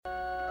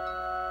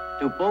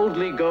to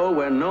boldly go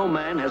where no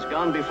man has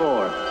gone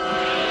before.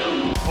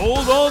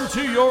 Hold on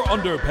to your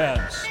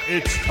underpants.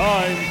 It's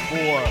time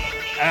for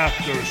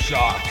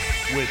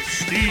Aftershock with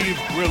Steve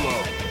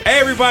Grillo. Hey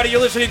everybody,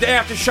 you're listening to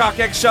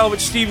Aftershock XL with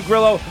Steve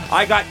Grillo.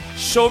 I got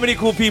so many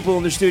cool people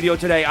in the studio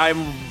today.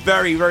 I'm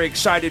very, very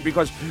excited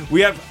because we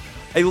have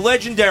a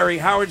legendary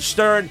Howard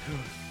Stern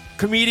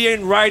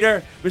comedian,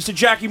 writer, Mr.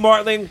 Jackie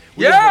Martling.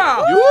 We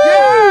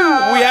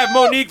have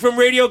Monique from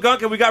Radio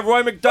Gunk, and we got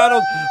Roy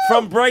McDonald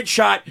from Bright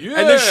Shot. Yeah.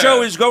 And this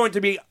show is going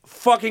to be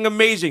fucking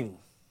amazing.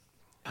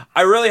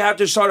 I really have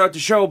to start out the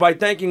show by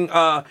thanking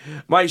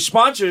my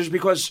sponsors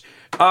because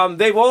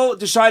they've all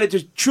decided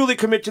to truly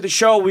commit to the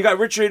show. We got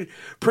Richard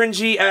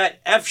Prinzi at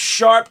F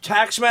Sharp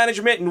Tax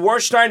Management and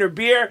Warsteiner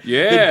Beer, the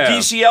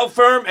DCL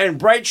firm, and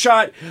Bright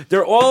Shot.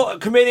 They're all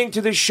committing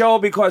to this show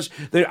because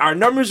our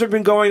numbers have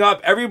been going up.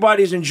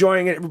 Everybody's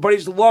enjoying it.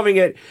 Everybody's loving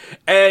it,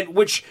 and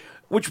which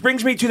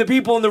brings me to the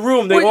people in the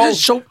room.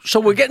 So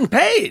we're getting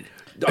paid.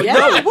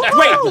 Yeah.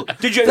 No, wait.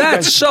 Did you?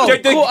 That's so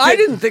cool. I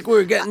didn't think we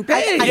were getting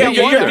paid.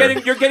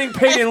 You're getting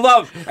paid in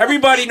love.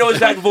 Everybody knows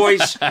that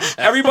voice.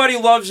 Everybody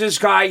loves this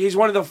guy. He's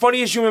one of the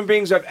funniest human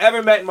beings I've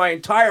ever met in my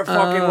entire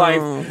fucking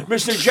life,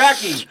 Mr.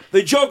 Jackie,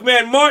 the Joke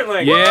Man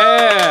Martling.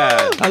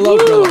 Yeah. Hello,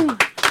 Grillo.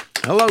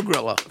 Hello,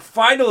 Grillo.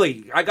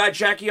 Finally, I got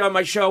Jackie on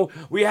my show.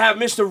 We have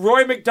Mr.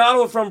 Roy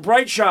McDonald from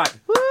Bright Shot.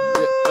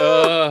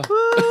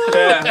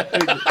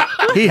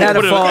 He had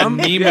a farm.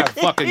 Anemic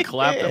fucking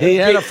clap. He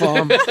had a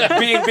farm.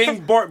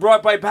 Being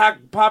brought by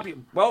Poppy.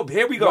 Well,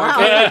 here we go. Wow. I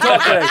can't even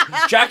talk today.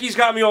 Jackie's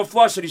got me all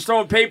flustered. He's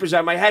throwing papers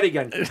at my head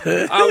again.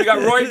 We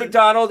got Roy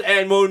McDonald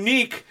and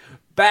Monique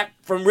back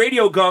from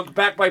Radio Gunk,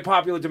 back by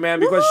popular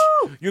demand because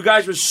you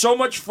guys were so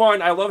much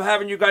fun. I love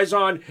having you guys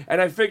on,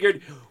 and I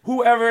figured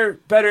whoever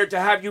better to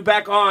have you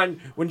back on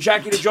when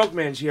Jackie the Joke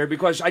Man's here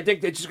because I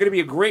think it's going to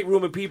be a great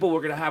room of people. We're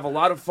going to have a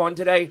lot of fun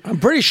today. I'm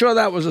pretty sure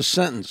that was a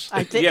sentence.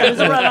 I think it was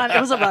a run-on. It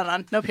was a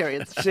run-on. No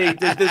periods. See,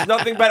 there's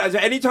nothing better.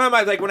 Anytime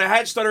when I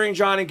had Stuttering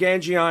John and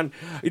Ganji on,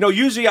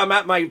 usually I'm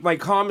at my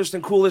calmest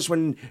and coolest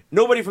when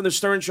nobody from the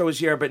Stern Show is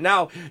here, but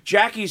now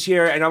Jackie's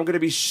here, and I'm going to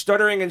be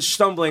stuttering and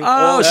stumbling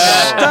all the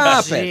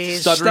time. Stop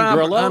it. Stuttering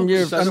Grillo? I'm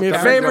your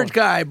favorite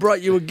guy. I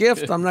brought you a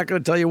gift. I'm not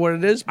going to tell you what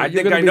it is. But I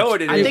think I know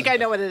what it is. I think I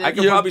know what it is. I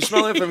can probably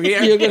smell it from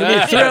here. You're going to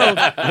be thrilled.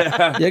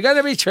 You're going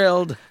to be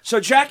thrilled. So,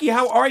 Jackie,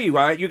 how are you?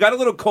 You got a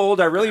little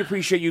cold. I really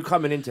appreciate you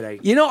coming in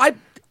today.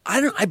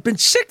 I've been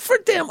sick for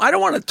I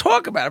don't want to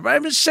talk about it, but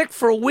I've been sick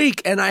for a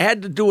week, and I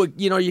had to do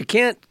you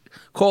can't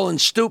call in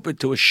stupid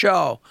to a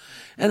show.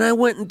 And I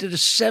went and did a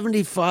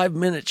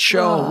 75-minute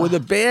show with a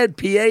bad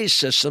PA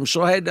system,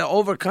 so I had to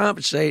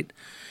overcompensate.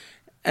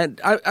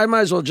 And I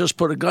might as well just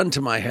put a gun to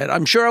my head.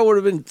 I'm sure I would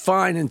have been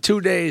fine in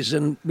 2 days,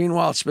 and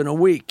meanwhile, it's been a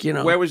week,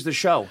 Where was the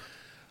show?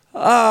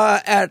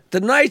 At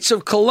the Knights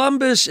of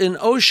Columbus in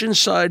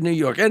Oceanside, New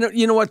York. And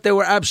you know what? They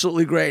were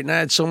absolutely great, and I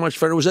had so much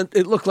fun.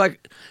 It looked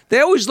like, they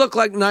always look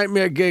like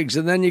nightmare gigs,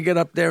 and then you get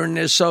up there, and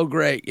they're so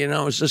great.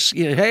 It's just,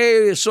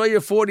 hey, I saw you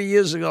 40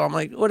 years ago. I'm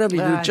like, whatever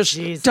you do, just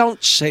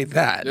don't say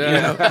that.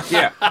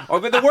 Yeah.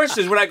 But the worst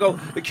is when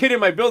the kid in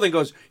my building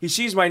goes, he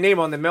sees my name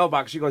on the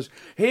mailbox. He goes,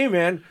 hey,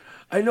 man,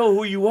 I know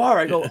who you are.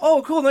 I go,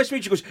 oh, cool, nice to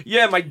meet you. He goes,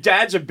 yeah, my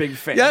dad's a big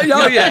fan. Yeah.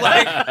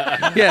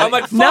 I'm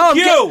like, fuck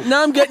you.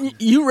 Now I'm getting,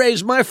 you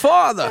raised my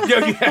father.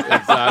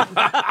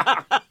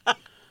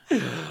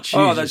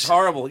 Oh, that's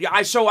horrible.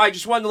 Yeah, so I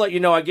just wanted to let you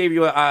know I gave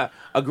you a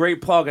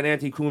great plug on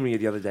Anthony Cumia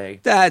the other day.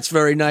 That's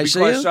very nice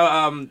because,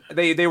 of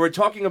you. They were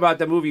talking about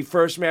the movie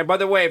First Man. By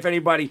the way, if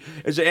anybody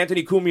is an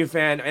Anthony Cumia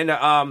fan and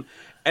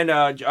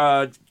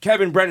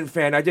Kevin Brennan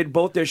fan, I did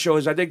both their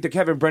shows. I think the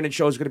Kevin Brennan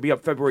show is going to be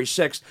up February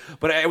 6th.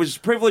 But I was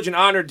privileged and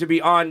honored to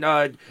be on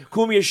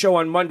Cumia's show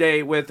on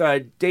Monday with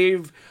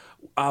Dave.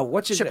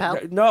 What's his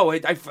Chappelle? No, I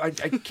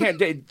can't.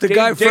 Dave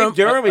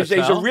Durham he's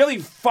a really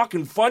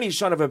fucking funny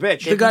son of a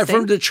bitch. The guy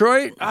from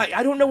Detroit?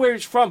 I don't know where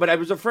he's from, but it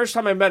was the first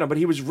time I met him. But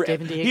he was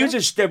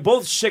they're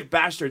both sick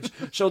bastards.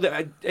 So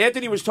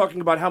Anthony was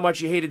talking about how much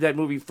he hated that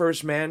movie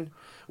First Man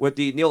with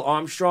the Neil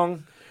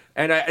Armstrong.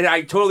 And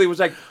I totally was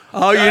like,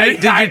 oh,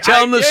 did you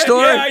tell him the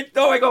story? Yeah,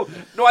 I go,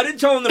 no, I didn't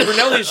tell him the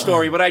Brunelli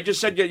story, but I just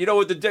said,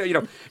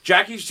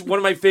 Jackie's one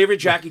of my favorite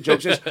Jackie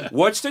jokes is,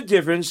 what's the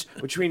difference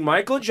between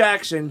Michael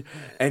Jackson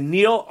and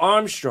Neil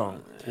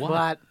Armstrong?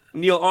 What?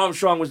 Neil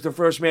Armstrong was the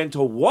first man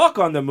to walk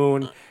on the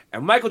moon,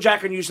 and Michael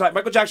Jackson used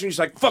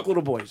to fuck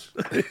little boys.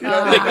 But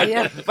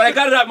I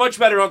got it out much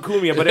better on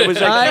Cumia. But it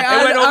was like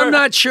I'm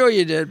not sure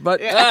you did,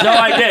 but no,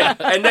 I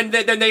did. And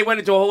then they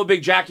went into a whole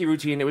big Jackie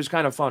routine. It was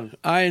kind of fun.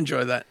 I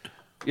enjoy that.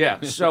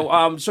 Yeah.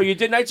 So so you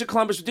did Knights of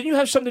Columbus. Didn't you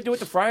have something to do with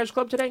the Friars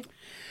Club today?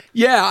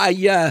 Yeah,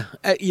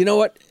 you know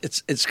what?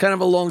 It's kind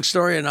of a long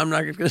story, and I'm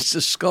not going to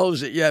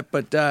disclose it yet.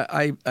 But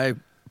I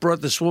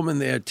brought this woman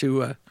there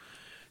to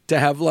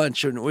have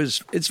lunch, and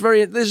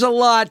there's a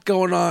lot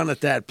going on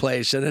at that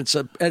place, and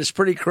it's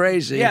pretty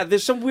crazy. Yeah,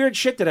 there's some weird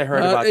shit that I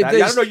heard about that. I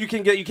don't know.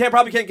 You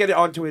probably can't get it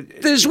onto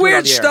it. There's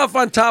weird stuff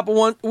on top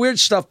of weird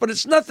stuff, but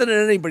it's nothing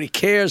that anybody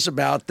cares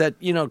about. That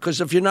because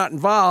if you're not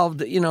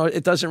involved,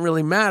 it doesn't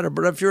really matter.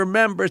 But if you're a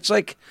member, it's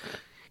like,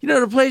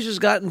 the place has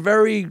gotten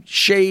very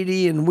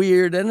shady and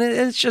weird, and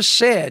it's just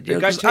sad. It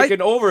got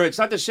taken over. It's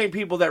not the same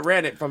people that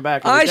ran it from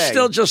back in the I day.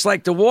 still just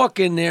like to walk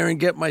in there and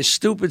get my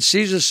stupid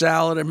Caesar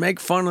salad and make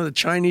fun of the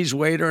Chinese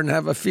waiter and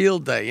have a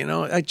field day.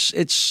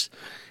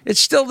 It's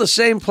still the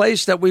same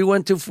place that we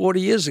went to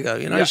 40 years ago.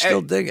 I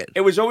still dig it.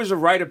 It was always a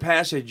rite of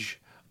passage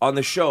on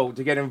the show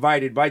to get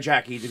invited by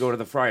Jackie to go to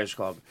the Friars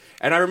Club.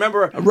 And I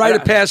remember... A rite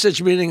of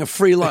passage meaning a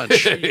free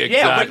lunch.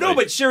 Yeah,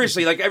 but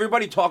seriously, like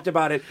everybody talked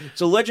about it.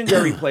 It's a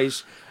legendary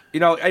place.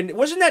 And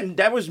wasn't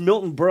that was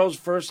Milton Berle's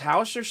first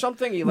house or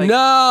something?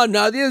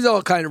 No, there's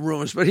all kind of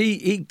rumors, but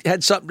he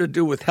had something to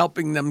do with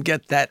helping them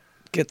get that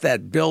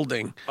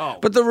building. Oh.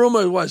 But the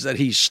rumor was that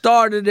he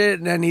started it,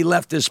 and then he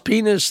left his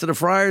penis to the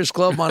Friars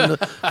Club on the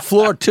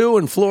floor 2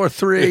 and floor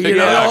 3.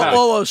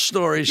 All those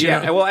stories.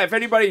 Yeah, well, if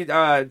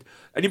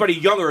anybody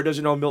younger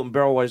doesn't know who Milton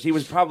Berle was, he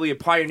was probably a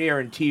pioneer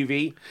in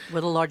TV.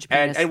 With a large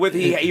penis. And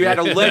he had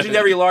a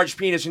legendary large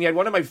penis, and he had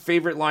one of my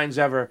favorite lines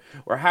ever,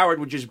 where Howard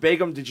would just beg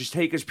him to just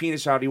take his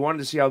penis out. He wanted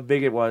to see how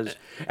big it was.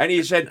 And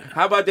he said,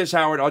 "How about this,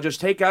 Howard? I'll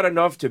just take out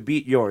enough to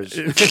beat yours."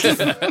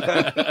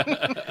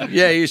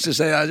 Yeah, he used to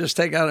say, "I'll just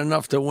take out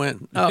enough to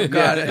win." Oh,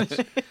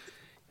 God.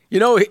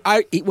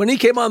 When he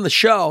came on the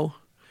show,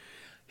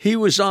 he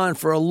was on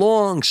for a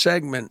long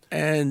segment,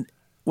 and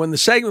when the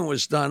segment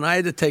was done, I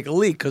had to take a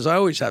leak because I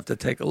always have to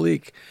take a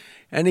leak.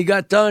 And he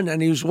got done,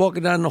 and he was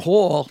walking down the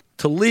hall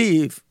to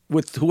leave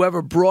with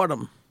whoever brought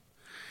him.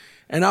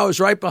 And I was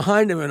right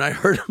behind him, and I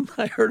heard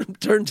him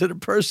turn to the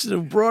person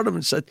who brought him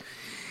and said,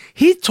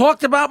 "He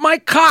talked about my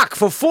cock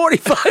for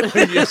 45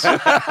 minutes." And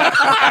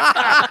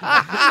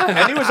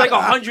he was like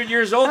 100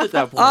 years old at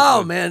that point.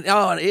 Oh, man.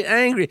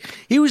 Angry.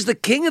 He was the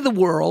king of the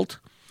world.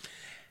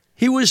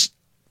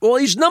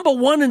 He's number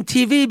one in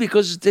TV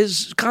because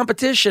his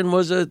competition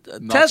was a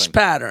test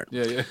pattern.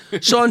 Yeah.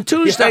 So on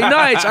Tuesday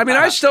nights,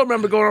 I still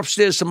remember going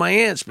upstairs to my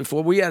aunt's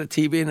before we had a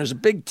TV, and there's a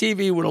big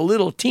TV with a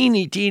little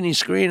teeny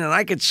screen, and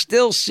I could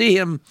still see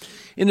him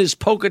in his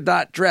polka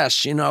dot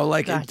dress,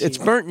 it's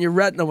burnt in your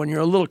retina when you're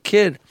a little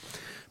kid.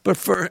 But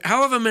for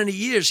however many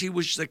years, he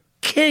was the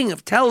king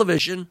of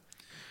television,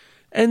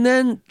 and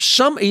then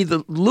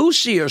either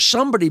Lucy or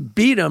somebody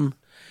beat him,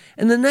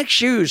 and the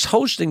next year he was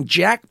hosting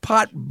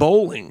Jackpot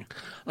Bowling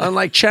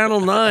on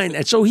Channel 9.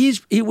 And so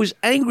he was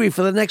angry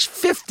for the next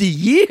 50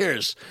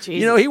 years.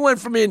 Jesus. He went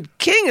from being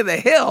king of the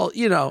hill,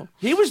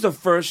 He was the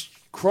first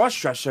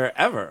cross-dresser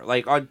ever.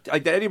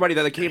 Anybody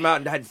that came out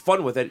and had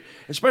fun with it,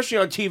 especially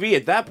on TV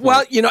at that point.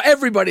 Well,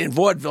 everybody in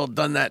vaudeville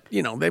done that.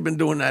 They've been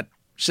doing that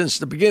since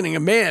the beginning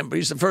of man, but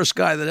he's the first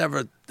guy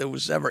that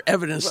was ever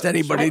evidenced to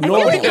anybody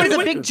normal. I think it was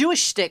a big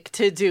Jewish shtick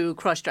to do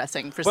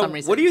cross-dressing for some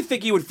reason. What do you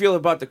think he would feel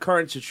about the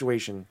current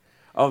situation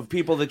of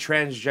people, the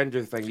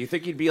transgender thing? Do you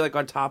think he'd be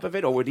on top of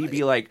it, or would he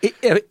be would it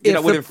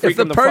freak if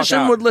the him the fuck person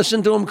out? would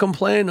listen to him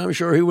complain, I'm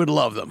sure he would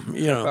love them.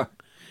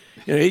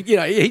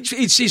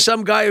 He'd see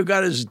some guy who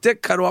got his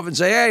dick cut off and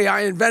say, "Hey,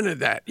 I invented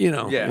that."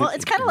 Yeah. Well,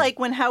 it's kind of like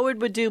when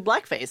Howard would do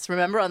blackface.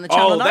 Remember on the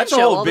Channel 9 that's a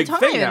show whole all the big time.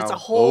 thing now. It's a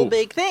whole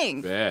big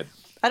thing. Bad.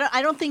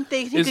 I don't think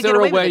he Is could get there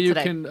away a way with it you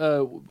today.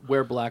 can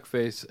wear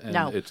blackface and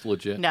No. it's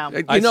legit? No.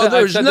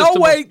 There's no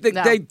way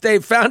No. they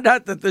found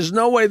out that there's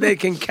no way they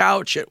can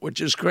couch it, which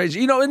is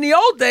crazy. In the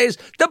old days,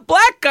 the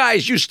black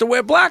guys used to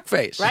wear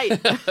blackface. Right.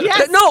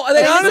 Yes. No, they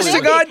Amos honest and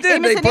to God Andy. did.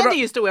 Amos They and put Andy on-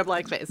 used to wear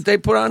blackface. They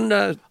put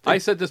on. I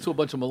said this to a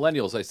bunch of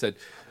millennials. I said,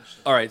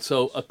 all right,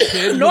 so a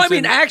kid No,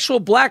 who's actual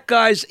black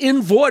guys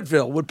in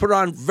vaudeville would put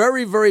on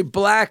very, very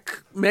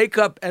black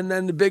makeup and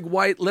then the big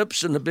white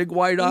lips and the big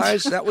white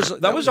eyes. That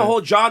was a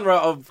whole genre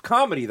of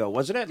comedy, though,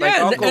 wasn't it?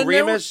 Yeah, Uncle and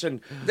Remus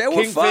they were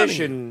Kingfish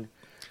funny.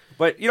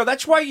 But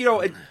that's why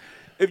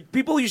if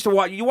people used to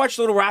watch. You watch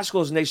Little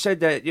Rascals, and they said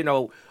that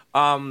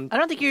I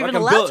don't think you're even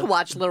allowed to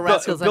watch Little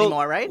Rascals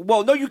anymore, right?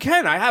 Well, no, you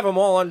can. I have them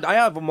all on. I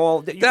have them all.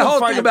 You The can whole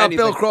find thing them about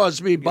Bill anything.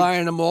 Crosby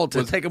buying them all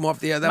to take them off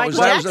the air. That Michael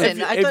was Jackson.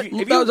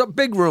 that was a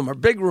big rumor.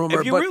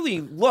 If you really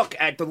look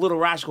at the Little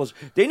Rascals,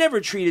 they never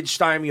treated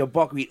Stymie or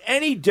Buckwheat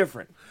any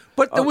different.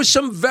 But there was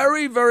some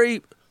very,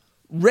 very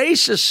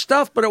racist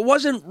stuff, but it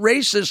wasn't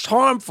racist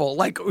harmful.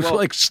 Like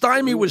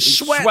Stymie was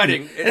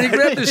sweating. And he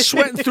grabbed his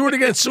sweat and threw it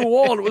against the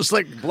wall, and it was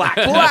like Black.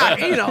 which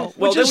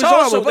Well, is there was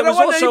horrible. also- But there there was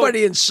wasn't also-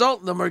 anybody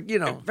insulting them or,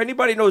 If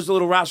anybody knows the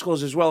Little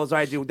Rascals as well as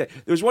I do, there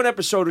was one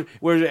episode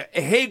where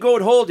Hey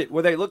Goat Hold It,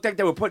 where they looked like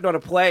they were putting on a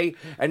play,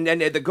 and then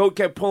the goat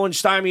kept pulling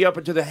Stymie up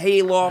into the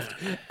hay loft.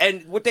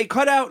 And what they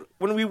cut out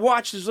when we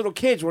watched as little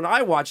kids, when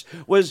I watched,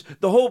 was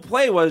the whole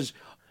play was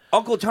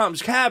Uncle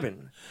Tom's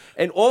Cabin.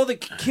 And all the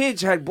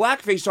kids had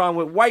blackface on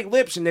with white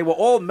lips, and they were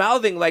all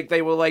mouthing like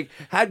they were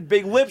had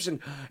big lips, and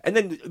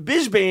then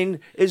Bisbane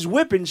is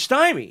whipping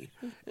Stymie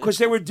because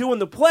they were doing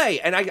the play.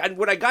 And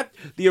when I got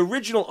the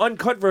original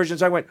uncut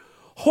versions, I went,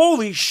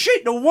 Holy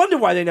shit! No wonder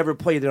why they never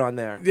played it on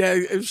there. Yeah,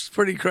 it was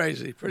pretty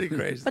crazy. Pretty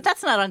crazy. But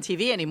that's not on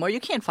TV anymore. You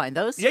can't find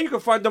those. Yeah, you can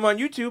find them on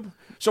YouTube.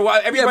 So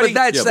everybody,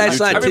 Yeah, but that's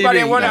not everybody.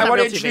 TV. I want to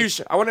real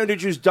introduce. I want to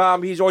introduce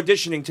Dom. He's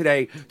auditioning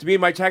today to be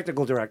my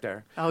technical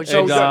director. Oh,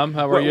 Hey, Dom,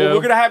 how are you?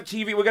 We're gonna have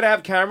TV. We're gonna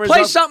have cameras.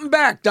 Play up. something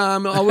back,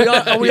 Dom. Are we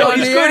on, are we Yo, on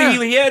he's the good. air?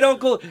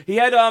 He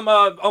had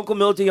Uncle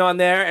Milty on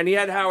there, and he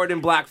had Howard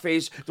in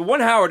blackface. The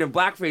one Howard in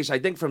blackface, I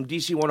think, from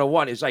DC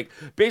 101, is like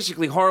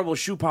basically horrible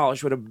shoe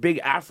polish with a big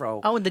afro.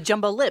 Oh, and the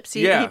jumbo lips.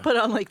 He put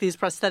on like these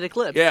prosthetic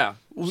lips. Yeah.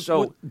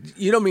 So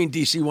You don't mean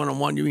DC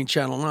 101, you mean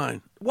Channel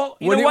 9. well,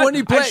 you know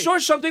what? I saw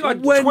something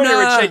on Twitter.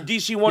 It said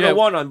DC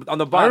 101 on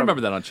the bottom. I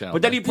remember that on Channel.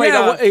 But then he played.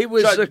 Yeah, it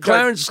was Clarence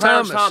Clarence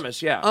Thomas.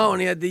 Thomas. Yeah. Oh, and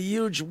he had the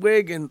huge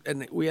wig, and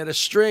we had a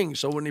string.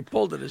 So when he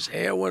pulled it, his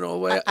hair went all the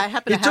way. I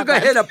happen He to have took a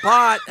that. hit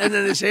apart, and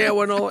then his hair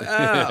went all the way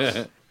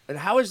out. And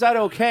how is that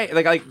okay?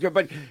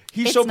 But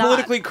he's It's so not.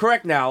 politically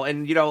correct now,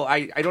 and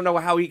I don't know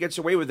how he gets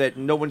away with it.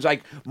 And no one's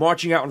like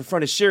marching out in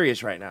front of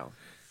Sirius right now.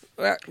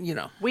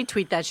 We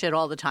tweet that shit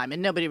all the time,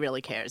 and nobody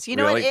really cares. You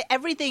know Really? what?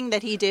 Everything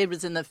that he did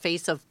was in the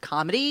face of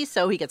comedy,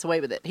 so he gets away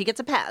with it. He gets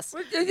a pass.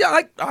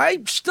 Yeah, I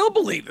still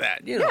believe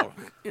that. You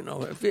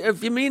know,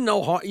 if you mean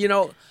no harm,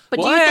 But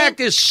do my you think- act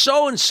is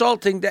so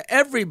insulting to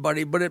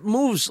everybody, but it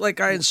moves like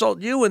I insult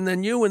you, and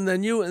then you, and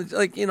then you, and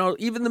like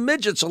even the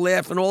midgets are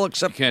laughing all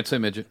except Can't say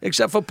midget.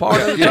 except for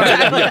part of the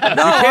time.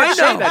 No, I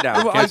say know. that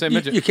now. Well, Can't say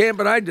midget. You can't,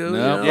 but I do.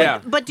 No.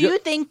 Yeah. But do you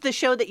think the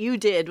show that you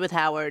did with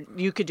Howard,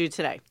 you could do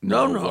today?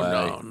 No.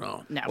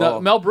 No.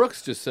 Mel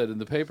Brooks just said in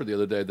the paper the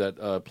other day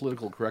that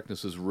political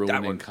correctness is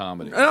ruining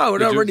comedy. No, it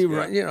Did you-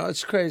 already, Yeah.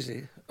 it's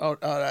crazy. Oh,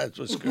 that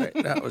was great.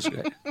 That was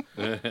great.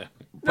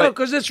 No,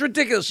 because it's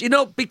ridiculous.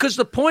 Because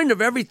the point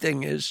of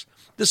everything is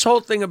this whole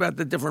thing about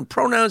the different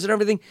pronouns and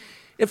everything.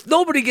 If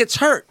nobody gets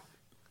hurt,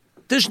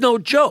 there's no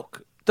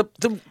joke.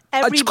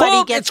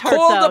 Everybody gets it's hurt,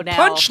 called though, the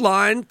now.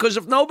 punchline because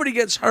if nobody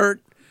gets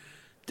hurt,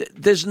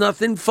 there's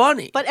nothing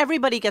funny. But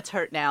everybody gets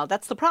hurt now.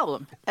 That's the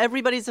problem.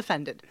 Everybody's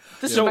offended.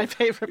 This is my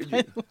favorite.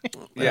 By the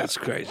way. That's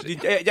crazy.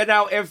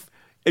 Now, if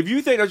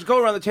you think, let's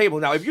go around the table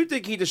now. If you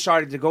think he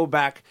decided to go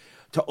back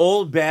to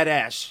old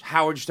badass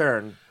Howard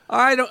Stern.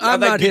 I'm Like,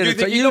 not do here you to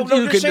think- tell you. no,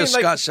 You just can saying,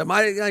 like- discuss him.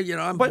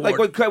 I'm But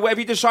bored. if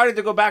he decided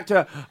to go back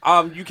to,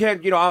 you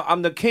can't,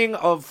 I'm the king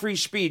of free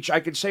speech. I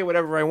can say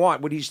whatever I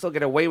want. Would he still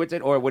get away with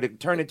it, or would it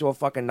turn into a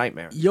fucking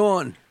nightmare?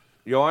 Yawn.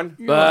 Yawn?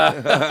 You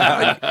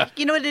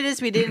know what it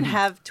is? We didn't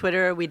have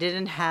Twitter. We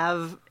didn't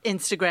have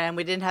Instagram.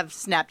 We didn't have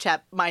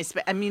Snapchat,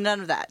 MySpace. I mean, none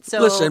of that.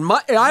 So Listen,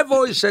 I've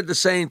always said the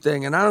same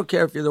thing, and I don't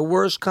care if you're the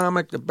worst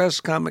comic, the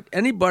best comic,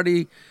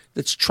 anybody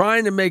that's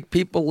trying to make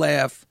people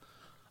laugh,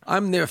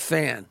 I'm their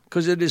fan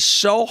because it is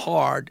so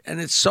hard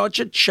and it's such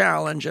a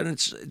challenge and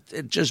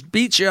it just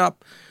beats you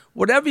up.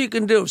 Whatever you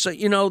can do. So,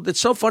 it's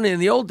so funny. In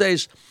the old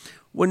days,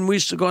 when we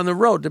used to go on the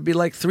road, there'd be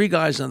like 3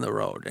 guys on the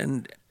road,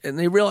 and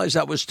they realized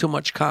that was too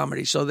much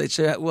comedy. So they'd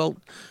say, well,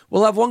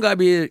 we'll have one guy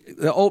be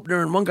the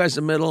opener and one guy's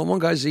the middle and one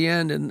guy's the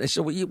end. And they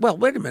said, well,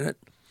 wait a minute.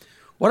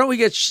 Why don't we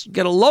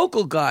get a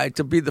local guy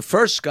to be the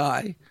first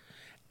guy?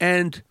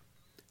 And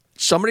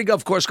somebody,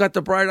 of course, got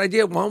the bright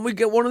idea. Why don't we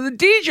get one of the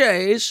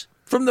DJs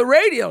from the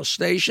radio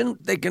station?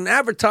 They can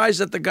advertise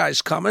that the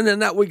guy's coming, and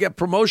that we get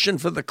promotion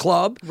for the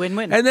club.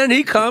 Win-win. And then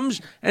he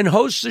comes and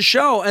hosts the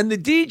show. And the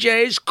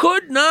DJs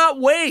could not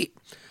wait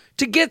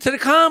to get to the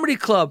comedy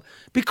club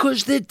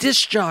because they're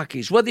disc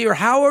jockeys. Whether you're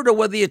Howard or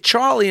whether you're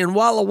Charlie in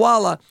Walla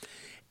Walla,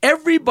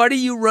 everybody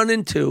you run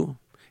into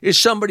is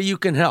somebody you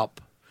can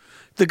help.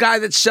 The guy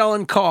that's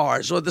selling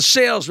cars or the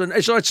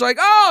salesman. So it's like,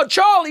 oh,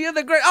 Charlie, you're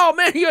the great. Oh,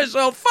 man, you're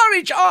so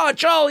funny. Oh,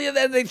 Charlie. And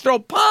then they throw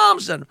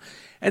palms at him.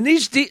 And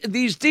these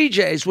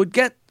DJs would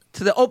get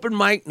to the open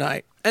mic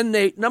night, and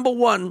they, number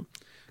one,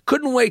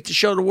 couldn't wait to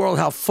show the world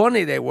how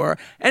funny they were,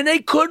 and they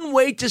couldn't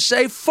wait to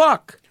say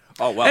fuck.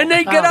 Oh, wow. And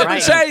they get up right.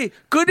 and say,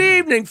 good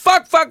evening,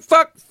 fuck,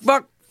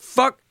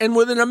 and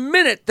within a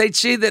minute, they'd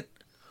see that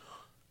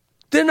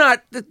they're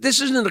not, this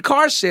isn't a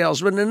car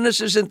salesman, and this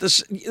isn't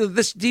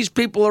these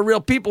people are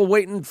real people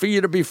waiting for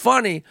you to be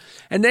funny.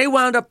 And they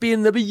wound up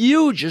being the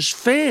hugest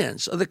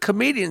fans of the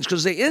comedians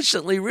because they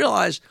instantly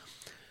realized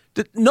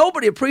that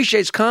nobody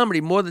appreciates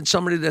comedy more than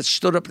somebody that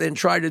stood up there and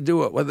tried to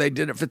do it, whether they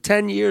did it for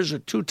 10 years or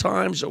 2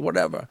 times or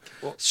whatever.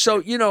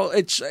 So,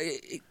 it's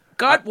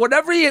God,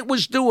 whatever he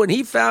was doing,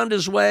 he found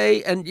his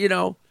way, and,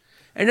 and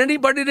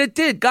anybody that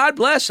did, God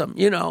bless him,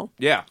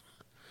 Yeah.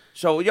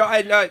 So,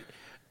 I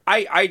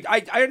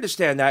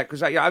understand that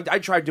because I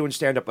tried doing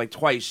stand-up like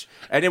twice,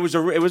 and it was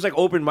like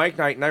open mic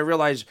night, and I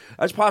realized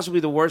that's possibly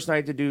the worst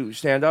night to do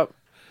stand-up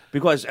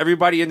because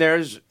everybody in there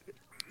is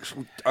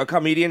a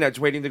comedian that's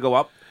waiting to go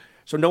up.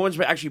 So no one's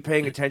actually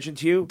paying attention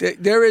to you.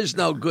 There is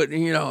no good,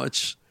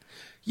 it's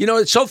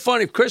so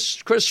funny.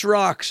 Chris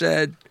Rock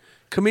said,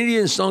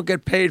 comedians don't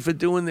get paid for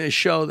doing their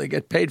show. They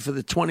get paid for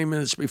the 20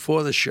 minutes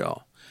before the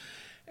show.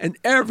 And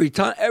every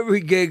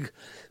gig,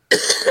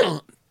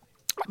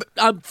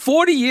 I'm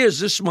 40 years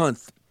this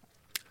month.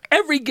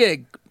 Every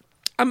gig,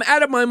 I'm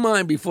out of my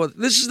mind before.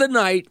 This is the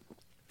night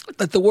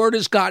that the word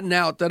has gotten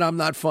out that I'm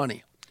not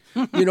funny.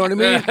 You know what I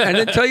mean? And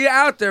until you're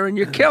out there and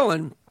you're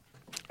killing,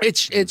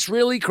 it's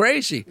really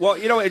crazy. Well,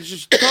 it's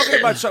just talking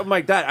about something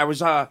like that. I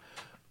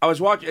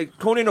was watching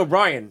Conan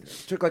O'Brien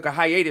took like a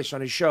hiatus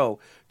on his show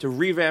to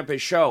revamp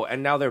his show,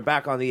 and now they're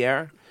back on the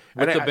air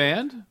With the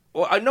band?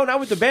 Well, no, not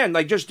with the band.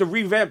 Like just to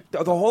revamp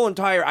the whole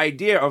entire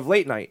idea of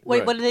late night.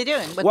 Wait, what are they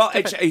doing? What's Well,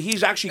 different?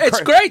 he's actually It's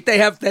great. They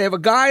have a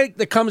guy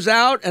that comes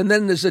out, and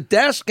then there's a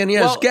desk, and he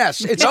has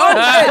guests. It's all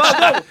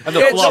And the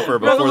fluffer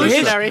before the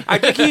his- show. I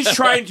think he's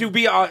trying to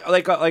be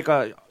like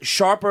a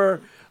sharper,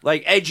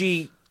 like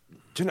edgy,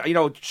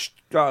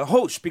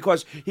 host,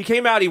 because he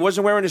came out, he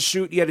wasn't wearing a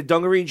suit, he had a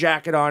dungaree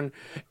jacket on,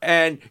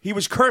 and he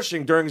was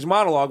cursing during his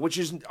monologue, which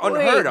is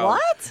unheard of.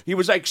 what? He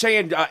was like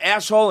saying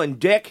asshole and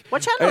dick.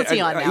 What channel is he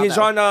on now, He's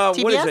though? on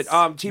what is it?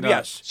 TBS?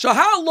 TBS. So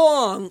how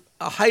long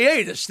a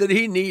hiatus did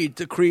he need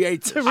to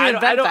create this? I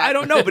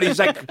don't know, but he's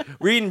like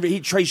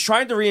he's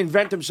trying to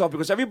reinvent himself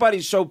because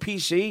everybody's so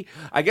PC.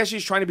 I guess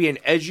he's trying to be an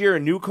edgier, a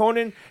new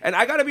Conan. And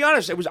I got to be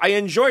honest, I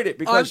enjoyed it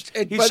because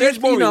he seems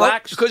more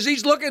relaxed. Because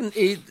he's looking.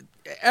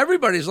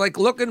 Everybody's like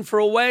looking for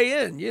a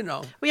way in.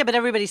 Well, yeah, but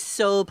everybody's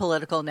so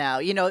political now.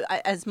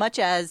 As much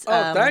as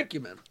Thank you,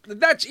 man.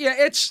 That's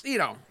it's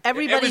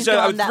everybody's It was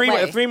gone that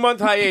way. a 3-month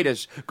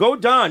hiatus. Go,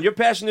 Don. You're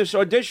passing this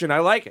audition. I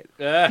like it.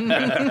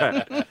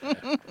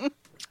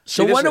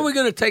 So See, when this are we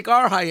going to take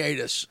our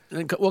hiatus?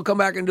 And we'll come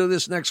back and do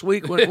this next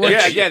week.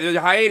 Yeah, the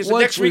hiatus.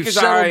 once Next week we've is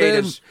our settled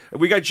hiatus.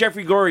 We got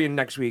Jeffrey Gorian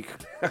next week.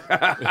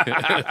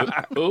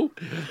 Who?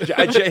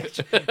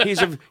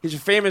 He's a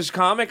famous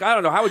comic. I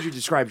don't know. How would you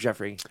describe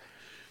Jeffrey?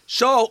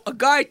 So a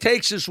guy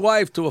takes his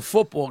wife to a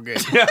football game,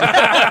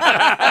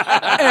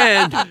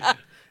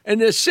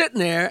 and they're sitting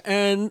there,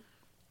 and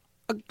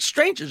a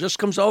stranger just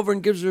comes over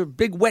and gives her a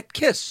big wet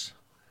kiss.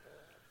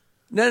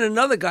 And then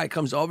another guy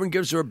comes over and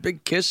gives her a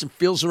big kiss and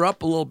feels her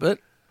up a little bit.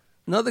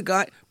 Another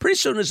guy. Pretty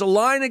soon there's a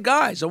line of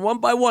guys, and one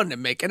by one they're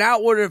making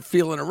out with her,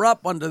 feeling her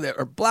up under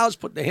her blouse,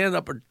 putting their hand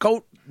up her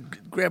coat,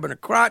 grabbing her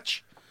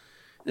crotch.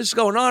 This is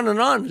going on and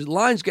on. The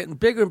line's getting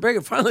bigger and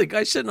bigger. Finally, the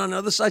guy sitting on the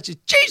other side says,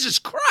 "Jesus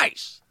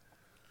Christ!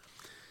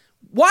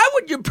 Why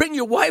would you bring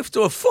your wife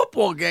to a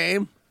football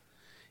game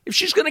if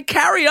she's going to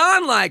carry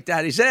on like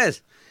that?" He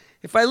says,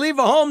 "If I leave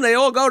her home, they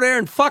all go there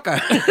and fuck her."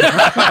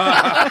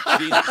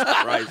 Jesus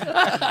Christ.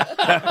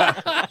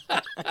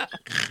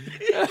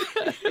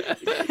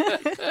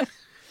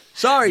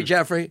 Sorry,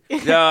 Jeffrey.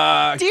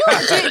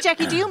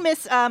 Jackie, do you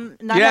miss not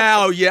Yeah,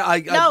 having-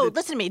 yeah. No,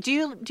 listen to me. Do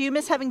you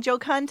miss having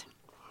Joke Hunt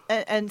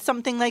and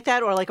something like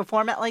that, or like a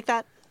format like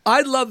that?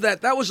 I love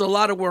that. That was a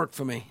lot of work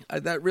for me.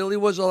 That really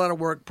was a lot of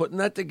work, putting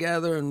that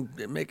together and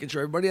making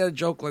sure everybody had a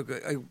joke. Like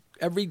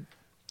every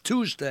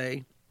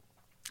Tuesday,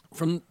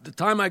 from the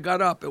time I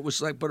got up, it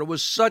was but it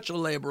was such a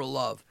labor of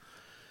love.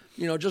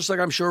 Just like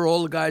I'm sure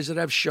all the guys that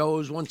have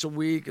shows once a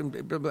week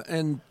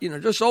and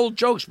just old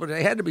jokes, but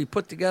they had to be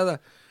put together.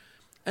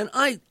 And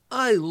I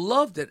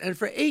loved it. And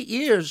for 8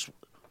 years,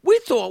 we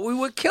thought we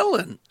were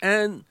killing.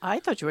 And I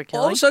thought you were all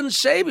killing. of a sudden,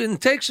 Sabian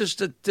takes us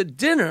to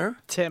dinner.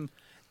 Tim.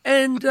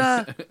 And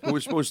We're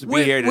supposed to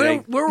be here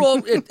today. we're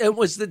all. It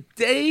was the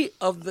day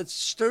of the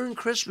Stern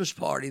Christmas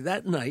party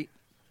that night,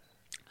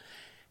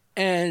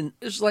 and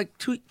it was like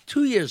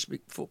two years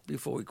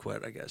before we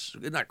quit. I guess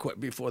not quit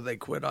before they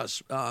quit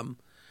us.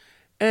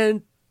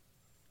 And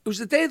it was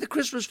the day of the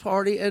Christmas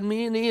party, and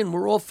me and Ian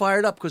were all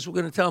fired up because we're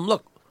going to tell them,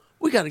 look,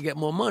 we got to get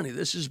more money.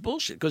 This is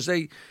bullshit because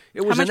it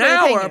was much an were they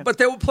paying hour, you? but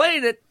they were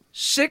playing it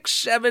 6,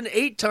 7,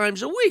 8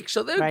 times a week,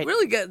 so they're Right.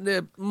 really getting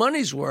their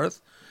money's worth.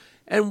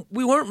 And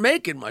we weren't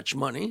making much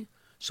money.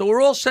 So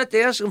we're all set to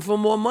ask them for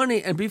more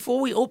money. And before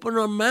we opened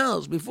our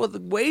mouths, before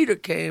the waiter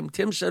came,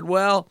 Tim said,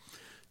 well,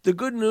 the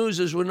good news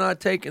is we're not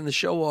taking the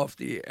show off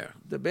the air.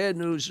 The bad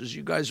news is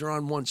you guys are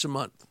on once a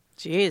month.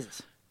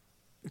 Jesus.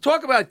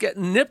 Talk about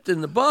getting nipped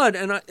in the bud.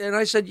 And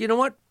I said, you know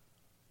what?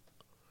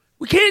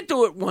 We can't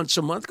do it once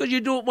a month because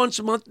you do it once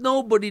a month,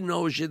 nobody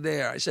knows you're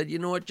there. I said, you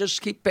know what?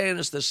 Just keep paying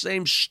us the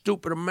same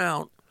stupid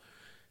amount.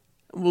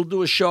 We'll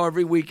do a show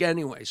every week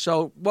anyway.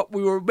 So what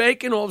we were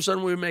making, all of a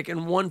sudden we were making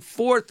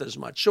 1/4 as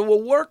much. So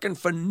we're working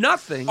for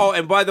nothing. Oh,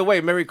 and by the way,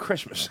 Merry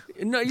Christmas.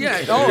 No, yeah.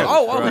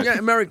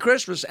 Yeah. Merry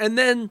Christmas. And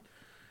then,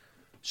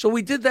 so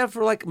we did that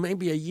for like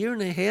maybe a year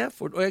and a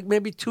half, or like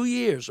maybe 2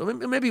 years, or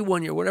maybe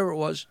 1 year, whatever it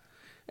was.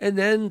 And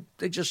then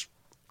they just,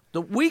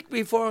 the week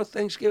before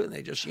Thanksgiving,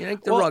 they just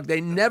yanked the rug.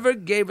 They never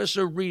gave us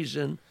a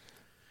reason.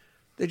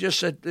 They just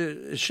said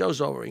the show's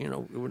over.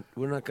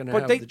 We're not going to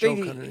have the joke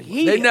on it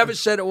anymore. They never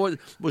said it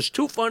was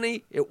too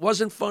funny. It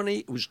wasn't funny.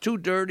 It was too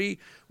dirty.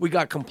 We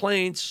got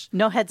complaints.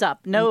 No heads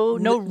up. No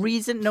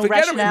reason. No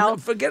Forget rationale.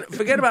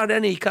 Forget about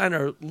any kind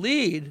of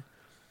lead.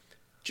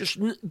 Just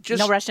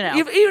No rationale.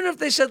 Even if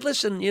they said,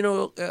 "Listen,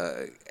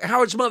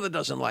 Howard's mother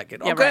doesn't like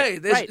it." Yeah, Okay,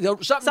 right, there's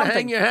right. something to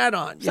hang your hat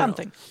on.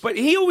 Something. But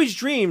he always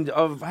dreamed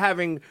of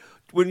having,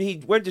 when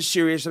he went to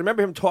Sirius, and I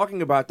remember him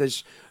talking about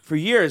this for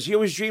years, he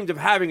always dreamed of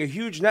having a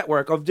huge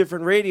network of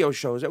different radio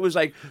shows. It was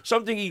like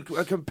something he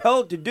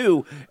compelled to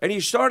do, and he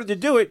started to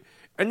do it,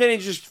 And then he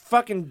just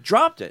fucking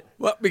dropped it.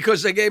 Well,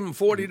 because they gave him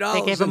 $40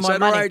 They gave him and more said,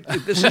 money. all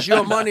right, this is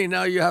your money.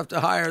 Now you have to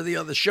hire the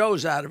other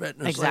shows out of it.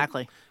 And it's like,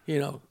 Exactly.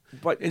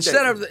 But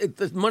instead of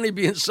the money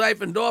being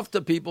siphoned off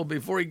to people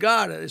before he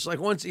got it, it's like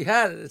once he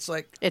had it, it's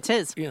like, It's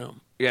his.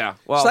 Yeah.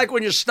 Well, it's like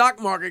when your stock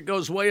market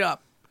goes way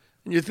up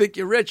and you think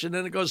you're rich and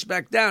then it goes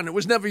back down. It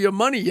was never your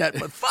money yet,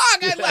 but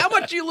fuck, how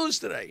much did you lose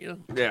today?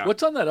 yeah.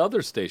 What's on that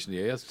other station? He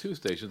has 2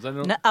 stations. I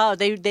don't know. No, oh,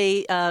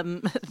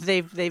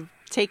 they've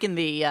taken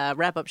the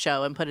wrap-up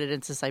show and put it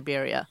into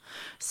Siberia.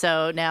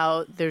 So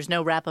now there's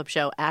no wrap-up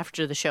show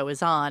after the show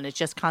is on. It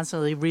just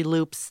constantly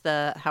reloops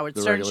the Howard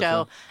Stern regular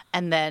show, show.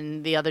 and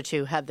then the other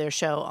 2 have their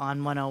show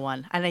on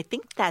 101. And I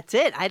think that's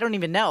it. I don't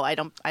even know. I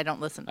don't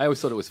listen. I always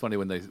thought it was funny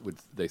when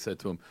they said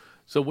to him,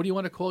 "So what do you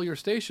want to call your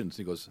stations?"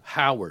 He goes,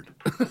 "Howard."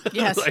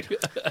 Yes,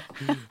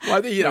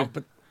 Well,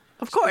 but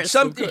of course.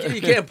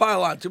 you can't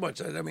pile on too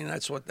much. I mean,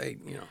 that's what they,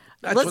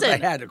 that's what they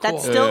had to call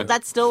it.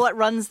 That's still what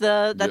runs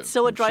that's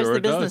still what drives sure the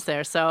it does. business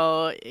there.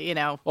 So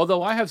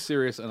Although I have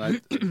Sirius,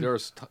 and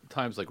there's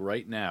times like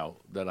right now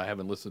that I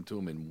haven't listened to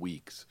him in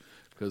weeks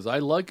because I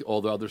like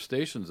all the other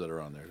stations that are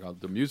on there.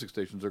 The music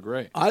stations are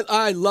great.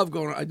 I love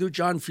going. I do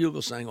John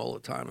Fugelsang all the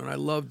time, and I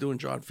love doing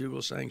John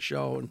Fugelsang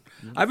show. And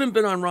I haven't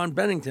been on Ron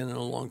Bennington in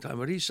a long time,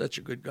 but he's such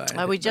a good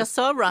guy. we just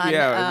saw Ron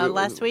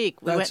last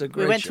week. We That's a went,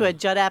 great we went to show. a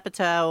Judd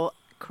Apatow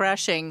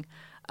crashing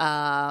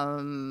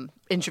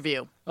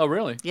interview. Oh,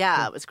 really?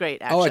 Yeah, it was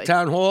great. Actually, at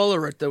Town Hall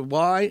or at the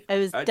Y? it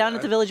was down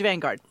at the Village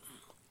Vanguard.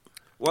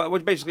 Well, it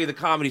was basically the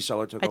Comedy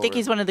Cellar took I think over.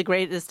 he's one of the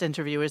greatest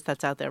interviewers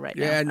that's out there right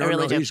now. Yeah, I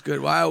really do. he's good.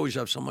 Well, I always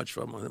have so much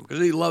fun with him because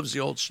he loves the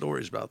old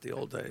stories about the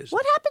old days.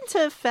 What happened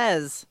to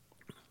Fez?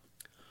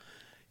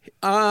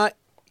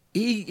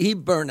 He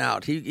burned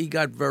out. He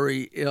got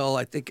very ill.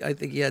 I think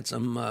he had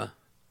some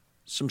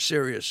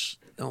serious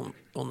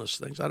illness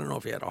things. I don't know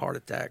if he had a heart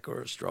attack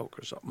or a stroke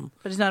or something.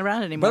 But he's not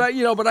around anymore.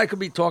 But I could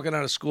be talking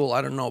out of school.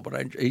 I don't know.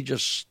 But he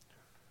just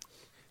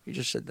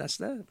said that's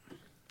that.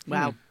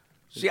 Wow.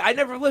 See, I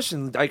never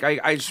listened. Like I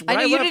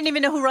know you didn't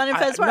even know who Ron and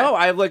Fez were. No,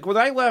 when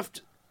I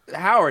left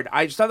Howard,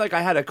 I just felt like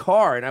I had a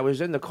car and I was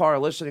in the car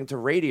listening to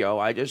radio.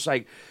 I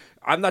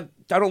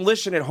don't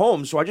listen at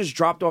home, so I just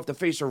dropped off the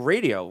face of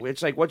radio.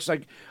 It's like,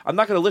 I'm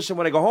not going to listen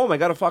when I go home. I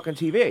got a fucking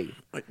TV.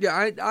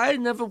 Yeah, I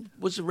never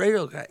was a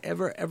radio guy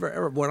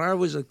ever. When I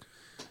was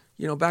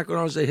back when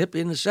I was a hippie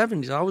in the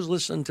 70s, I was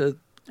listening to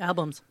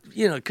Albums.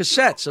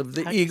 cassettes of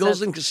the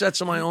Eagles Cassettes. and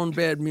cassettes of my own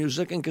bad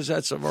music and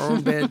cassettes of our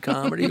own bad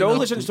comedy. You know who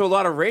listens to a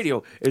lot of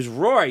radio is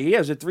Roy. He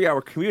has a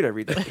 3-hour commute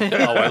every day.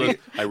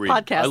 I read.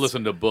 Podcasts. I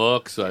listen to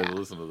books. I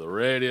listen to the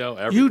radio.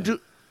 Everything. You do.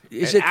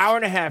 Is An it hour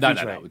and a half No, each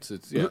no, way. no.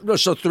 It's yeah. No,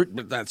 so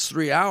that's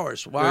 3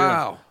 hours.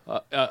 Wow.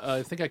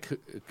 I think I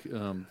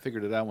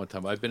figured it out one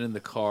time. I've been in the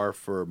car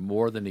for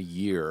more than a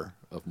year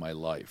of my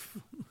life.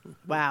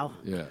 Wow.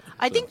 Yeah.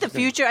 I think the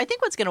future, I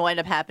think what's going to wind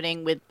up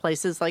happening with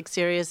places like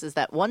Sirius is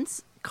that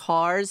once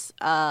cars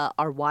are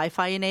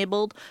Wi-Fi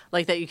enabled,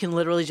 like that you can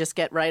literally just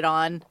get right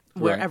on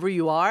wherever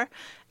you are.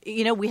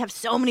 We have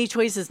so many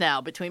choices now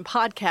between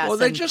podcasts. Well,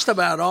 they and, just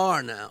about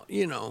are now.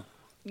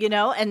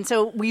 and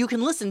so you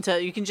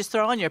can just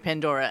throw on your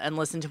Pandora and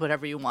listen to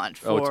whatever you want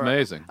for it's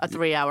amazing. a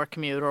 3-hour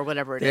commute or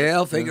whatever it is.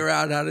 They'll figure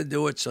out how to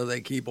do it so they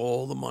keep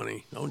all the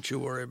money. Don't you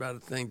worry about a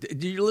thing.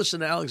 Did you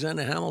listen to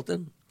Alexander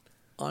Hamilton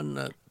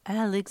on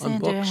Alexander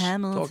books,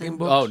 Hamilton. talking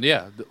books? Oh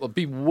yeah, it'll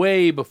be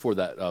way before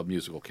that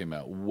musical came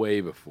out.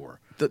 Way before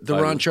The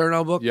Ron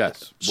Chernow book?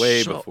 Yes,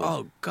 way So- before.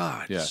 Oh,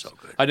 God, Yeah, it's so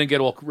good. I didn't get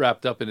all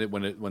wrapped up in it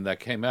when that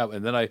came out,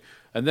 and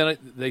then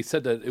they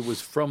said that it was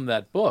from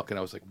that book, and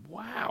I was like,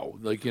 wow,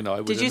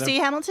 Did you see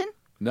Hamilton?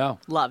 No,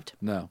 Loved.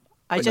 no.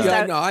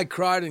 I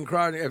cried and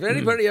cried. If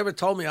anybody ever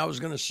told me I was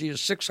going to see a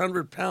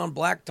 600-pound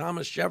black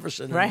Thomas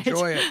Jefferson and Right.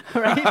 enjoy it,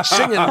 Right.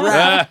 singing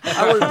rap,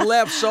 I would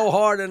laugh so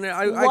hard. And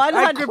I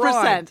 100%.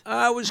 cried.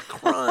 I was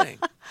crying.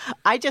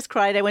 I just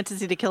cried. I went to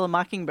see To Kill a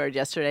Mockingbird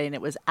yesterday, and it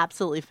was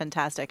absolutely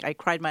fantastic. I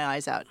cried my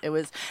eyes out. It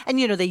was, and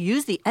they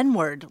use the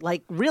N-word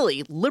like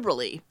really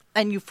liberally,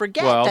 and you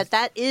forget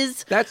that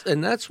is.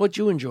 That's what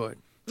you enjoyed.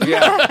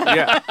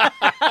 Yeah.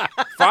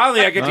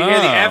 Finally, I get to hear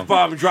the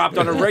F-bomb dropped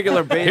on a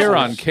regular basis. Here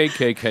on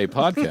KKK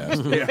podcast.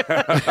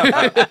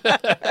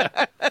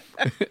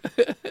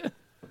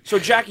 So,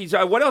 Jackie,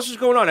 what else is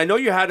going on? I know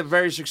you had a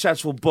very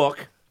successful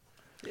book.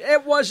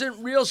 It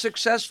wasn't real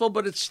successful,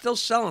 but it's still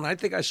selling. I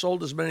think I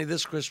sold as many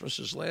this Christmas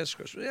as last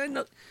Christmas. I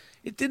know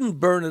it didn't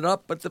burn it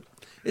up, but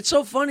it's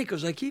so funny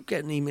because I keep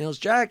getting emails.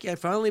 Jackie, I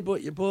finally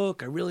bought your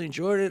book. I really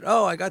enjoyed it.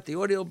 Oh, I got the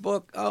audio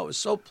book. Oh, it was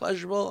so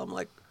pleasurable. I'm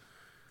like,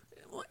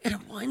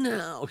 why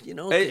now?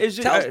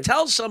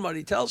 Tell somebody.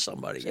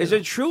 Is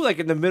it true, like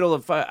in the middle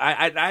of,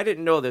 I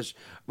didn't know this,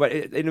 but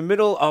in the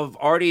middle of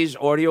Artie's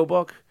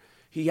audiobook,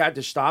 he had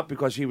to stop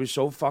because he was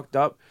so fucked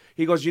up.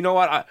 He goes, you know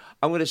what?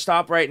 I'm going to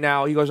stop right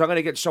now. He goes, I'm going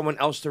to get someone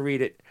else to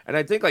read it. And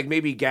I think like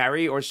maybe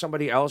Gary or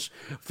somebody else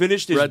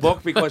finished his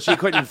book because he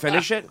couldn't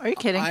finish it. Are you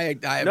kidding? I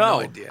have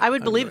no idea. I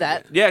would believe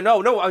that. Yeah,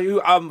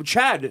 no.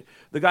 Chad,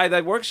 the guy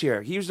that works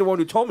here, he was the one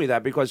who told me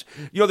that because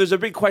there's a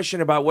big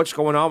question about what's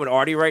going on with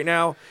Artie right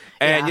now,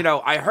 and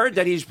I heard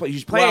that he's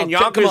playing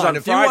Yonkers on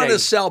if Friday. you want to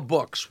sell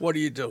books, what do?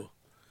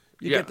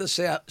 You get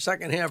the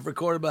second half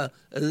recorded about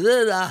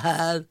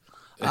that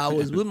I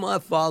was with my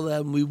father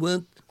and we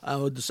went. I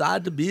would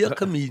decide to be a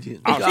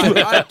comedian. I'll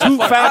pay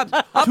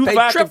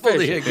triple to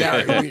fish. hear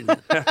Gary reading it.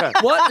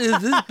 What is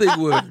this big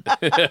word?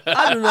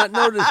 I do not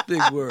know this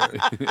big word.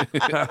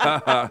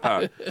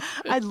 I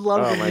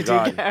love when you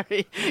do,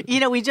 Gary.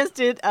 We just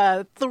did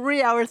a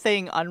 3-hour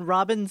thing on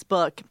Robin's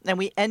book, and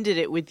we ended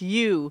it with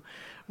you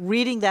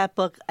reading that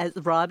book as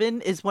Robin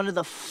is one of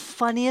the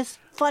funniest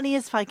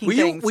fucking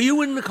things. Were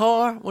you in the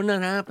car when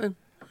that happened?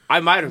 I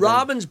might have.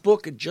 Robin's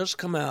book had just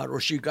come out, or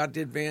she got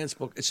the advanced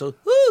book. And so,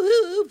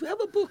 have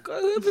a book.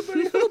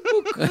 Everybody have a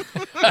book.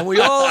 And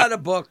we all had a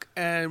book,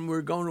 and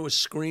we're going to a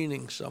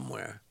screening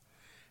somewhere.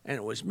 And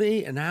it was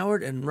me and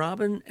Howard and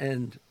Robin,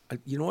 and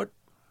you know what?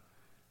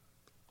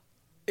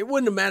 It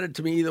wouldn't have mattered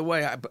to me either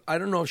way. I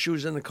don't know if she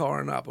was in the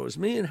car or not, but it was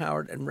me and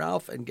Howard and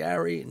Ralph and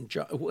Gary and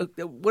John,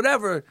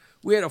 whatever.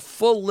 We had a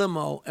full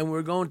limo, and we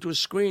were going to a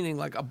screening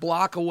like a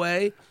block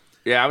away.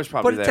 Yeah, I was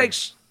probably there. But it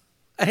takes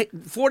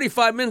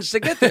 45 minutes to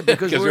get there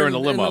because we're in the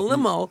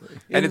limo.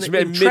 And it's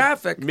in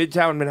traffic.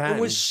 Midtown Manhattan. I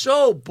was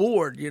so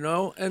bored,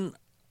 and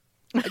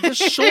I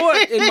just saw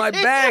it in my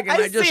bag, and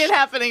I just see it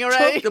happening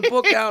already. Took the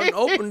book out and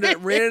opened it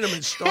at random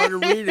and started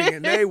reading,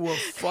 and they were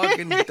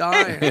fucking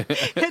dying. I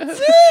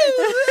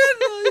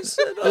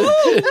said,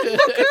 "Oh,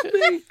 look at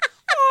me!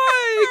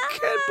 I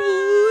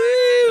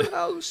can't believe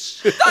how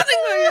stunning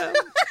I am!"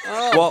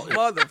 Oh,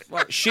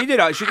 motherfucker! She did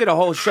a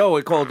whole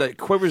show called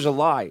 "Quivers a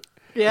Lie."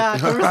 Yeah.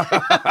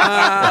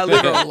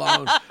 Leave her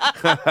alone.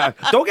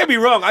 Don't get me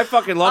wrong. I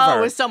fucking love her. Oh,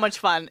 it was so much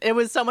fun. It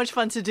was so much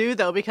fun to do,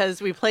 though, because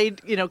we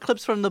played,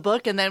 clips from the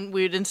book, and then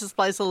we would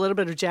intersplice a little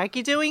bit of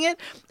Jackie doing it,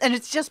 and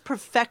it's just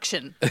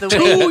perfection.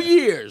 2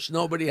 years,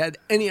 nobody had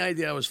any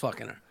idea I was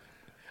fucking her.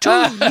 2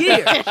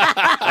 years.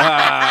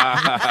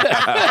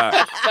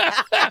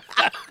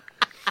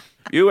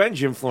 You and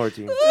Jim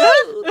Florentine.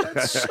 Oh,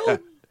 that's so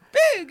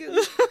big and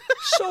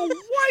so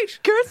white.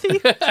 Girthy.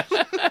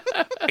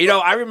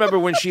 I remember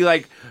when she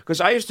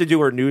because I used to do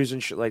her news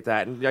and shit like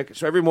that, and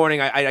so every morning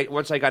I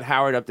once I got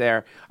Howard up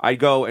there, I'd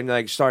go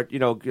and start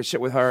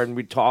sit with her and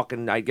we'd talk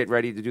and I'd get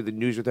ready to do the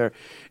news with her,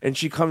 and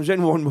she comes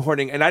in one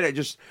morning and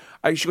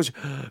she goes,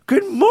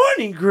 "Good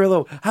morning,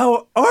 Grillo.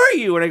 How are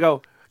you?" And I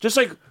go,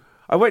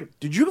 I went,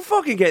 "Did you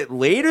fucking get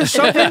laid or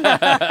something?"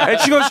 And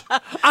she goes,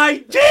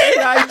 I did.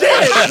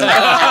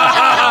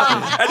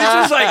 And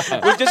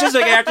this is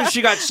like after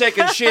she got sick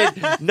and she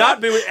had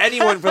not been with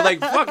anyone for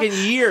fucking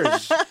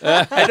years.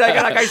 And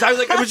I was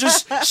like, it was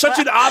just such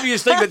an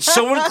obvious thing that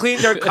someone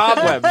cleaned their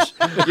cobwebs,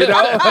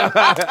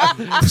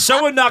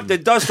 Someone knocked the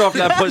dust off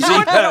that pussy.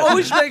 That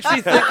always makes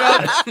me think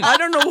of, I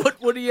don't know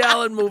what Woody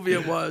Allen movie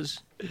it was,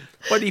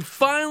 but he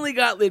finally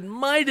it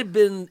might have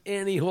been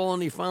Annie Hall,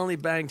 and he finally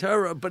banged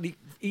her up, but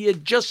he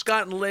had just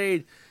gotten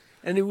laid,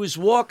 and he was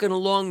walking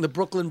along the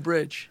Brooklyn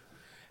Bridge,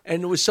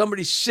 and there was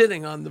somebody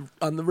sitting on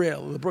the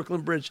rail of the Brooklyn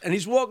Bridge, and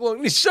he's walking along,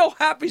 and he's so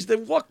happy to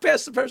walk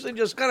past the person and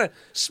just kind of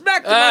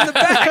smacked him on the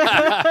back.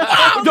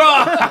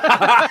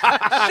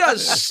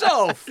 Just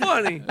so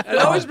funny. And it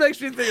always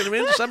makes me think of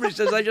him. Somebody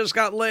says, "I just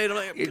got laid." I'm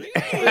like,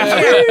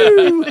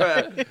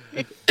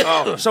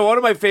 so one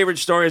of my favorite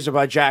stories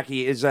about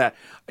Jackie is that,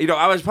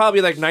 I was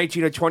probably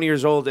 19 or 20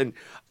 years old, and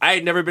I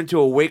had never been to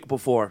a wake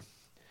before.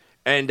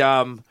 And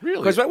really,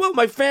 because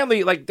my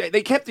family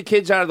they kept the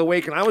kids out of the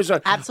wake, and I was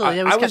absolutely.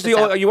 I was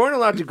the you weren't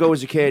allowed to go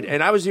as a kid,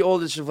 and I was the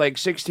oldest of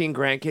 16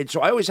 grandkids, so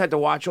I always had to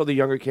watch all the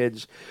younger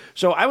kids.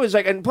 So I was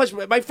and plus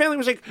my family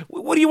was like,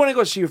 "What do you want to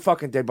go see your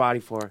fucking dead body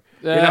for?"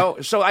 So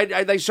so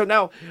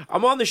now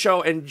I'm on the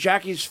show, and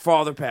Jackie's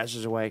father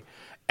passes away.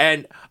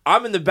 And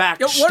I'm in the back.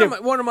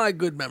 One of my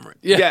good memories.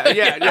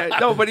 Yeah.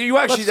 No, but you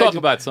actually let's talk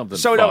about something.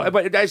 So fun.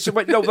 but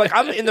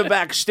I'm in the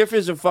back, stiff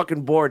as a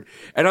fucking board,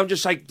 and I'm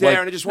just there,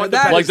 and I just wanted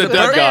to like the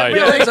dead guy.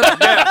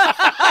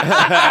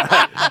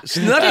 It's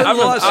nothing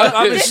lost.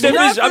 I'm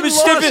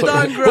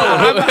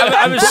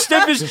as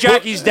stiff as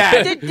Jackie's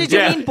dad. Did you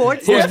mean board?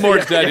 Who's more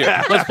dead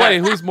here? Let's play.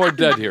 Who's more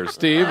dead here,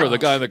 Steve or the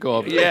guy in the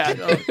coffin? Yeah.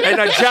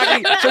 And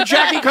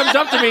Jackie comes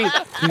up to me,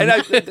 and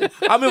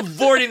I'm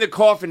avoiding the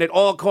coffin at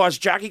all costs.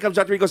 Jackie comes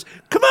up to me. Goes,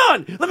 "Come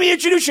on, let me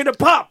introduce you to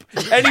Pop."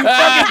 And he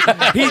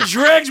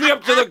drags me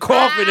up to the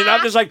coffin, and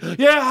I'm just like,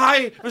 "Yeah,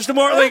 hi, Mr.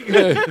 Mortling."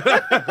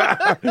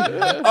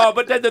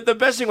 But then the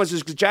best thing was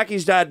because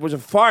Jackie's dad was a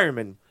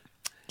fireman,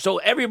 so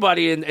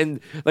everybody in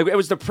it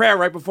was the prayer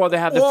right before they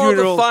had the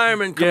funeral. All the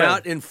firemen come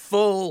out in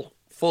full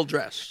full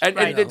dress. And,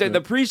 Right.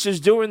 the priest is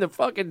doing the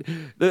fucking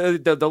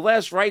the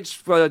last rites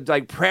for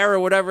like prayer or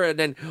whatever, and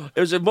then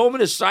there's a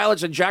moment of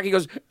silence, and Jackie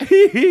goes,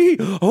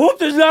 I hope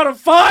there's not a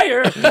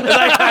fire, and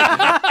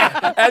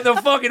the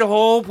fucking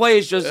whole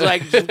place just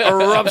like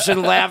erupts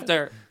in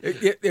laughter.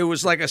 It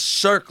was like a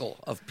circle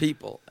of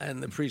people,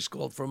 and the priest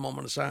called for a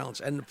moment of silence,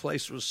 and the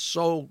place was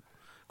so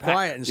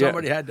quiet, and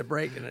somebody had to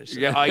break it.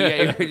 Yeah,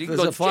 yeah. There's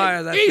a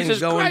fire, that Jesus thing's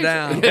going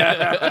Christ.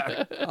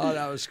 down. Oh,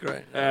 that was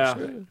great. Yeah.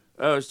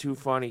 That was too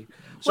funny.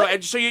 So,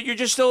 so you're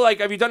just still like,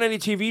 have you done any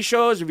TV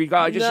shows? Have you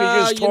got you're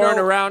just touring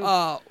around?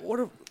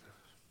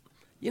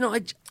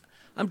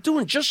 I'm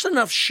doing just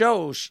enough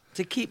shows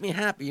to keep me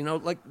happy. You know,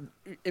 like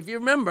if you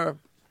remember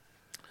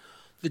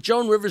the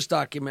Joan Rivers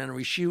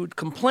documentary, she would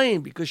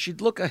complain because she'd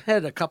look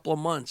ahead a couple of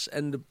months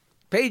and the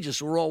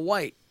pages were all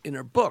white in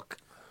her book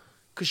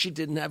because she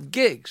didn't have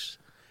gigs.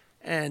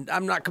 And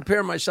I'm not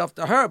comparing myself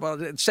to her, but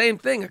the same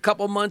thing. A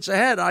couple of months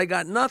ahead, I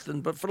got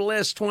nothing. But for the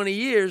last 20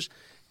 years,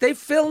 they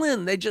fill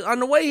in. They just on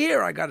the way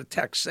here, I got a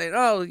text saying,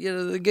 "Oh,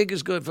 the gig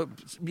is good for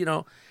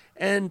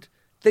and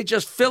they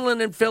just fill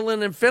in and fill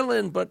in and fill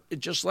in. But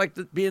it's just like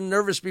being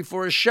nervous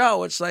before a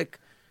show. It's like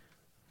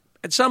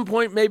at some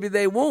point maybe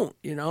they won't,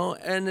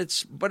 and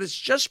it's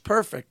just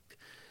perfect.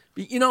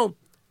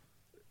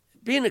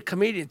 Being a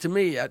comedian, to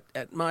me,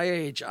 at my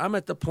age, I'm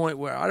at the point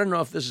where I don't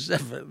know if this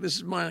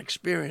is my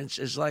experience,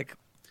 is like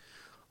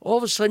all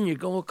of a sudden you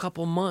go a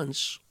couple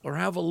months or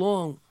however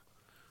long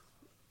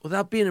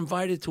without being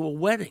invited to a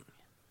wedding.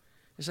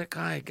 It's like,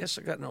 I guess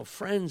I got no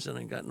friends and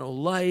I got no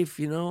life,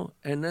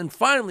 and then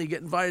finally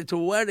get invited to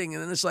a wedding,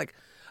 and then it's like,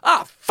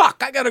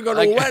 fuck, I got to go to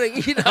a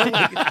wedding.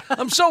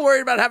 I'm so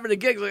worried about having a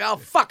gig. Like,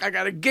 fuck, I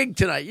got a gig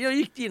tonight.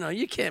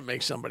 You can't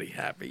make somebody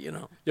happy,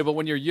 Yeah, but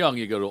when you're young,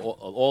 you go to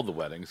all the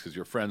weddings because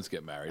your friends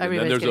get married.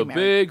 Everybody's and then there's a getting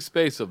married. big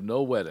space of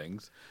no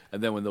weddings.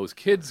 And then when those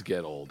kids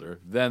get older,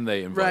 then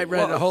they invite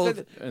Right. The whole,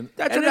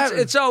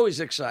 it's always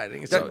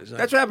exciting. That's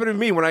what happened to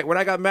me when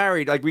I got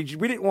married. Like we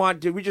didn't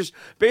want to. We just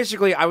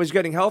basically I was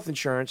getting health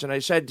insurance, and I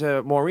said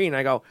to Maureen,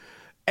 I go,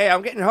 "Hey,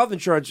 I'm getting health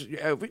insurance.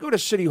 If we go to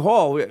City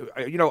Hall,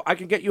 I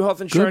can get you health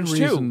insurance Good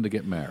too." reason to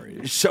get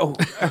married. So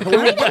we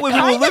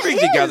were living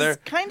together.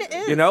 Kind of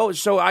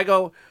is. So I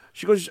go.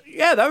 She goes,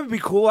 "Yeah, that would be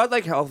cool. I'd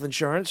like health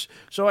insurance."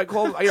 So I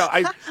called.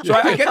 I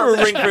get her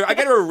a ring. I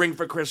get her a ring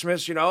for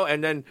Christmas.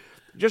 And then.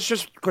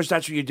 Just because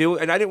that's what you do,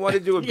 and I didn't want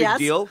to do a big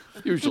deal.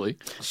 Usually.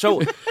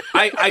 So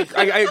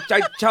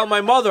I tell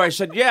my mother, I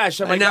said,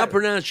 I now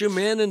pronounce you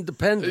man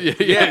independent.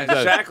 Yeah,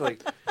 exactly.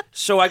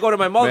 So I go to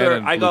my mother.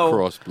 Man in Blue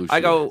Cross Blue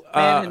Shield.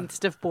 Man and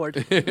stiff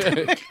board.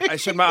 I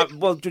said, "Mom,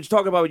 well, just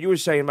talking about what you were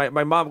saying." My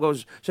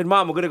mom said,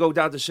 "Mom, we're going to go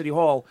down to City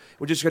Hall.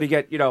 We're just going to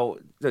get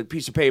the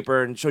piece of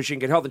paper, and so she can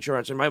get health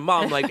insurance." And my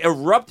mom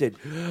erupted.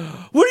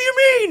 What do you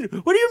mean?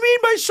 What do you mean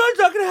my son's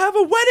not going to have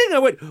a wedding? I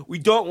went, "We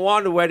don't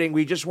want a wedding.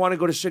 We just want to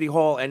go to City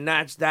Hall, and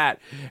that's that."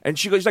 And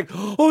she goes like,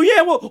 "Oh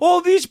yeah, well,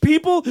 all these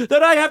people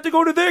that I have to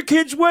go to their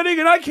kid's wedding,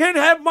 and I can't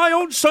have my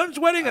own son's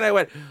wedding." And I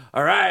went,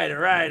 "All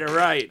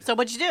right." So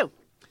what'd you do?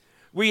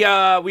 We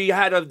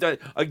had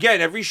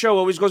again. Every show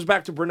always goes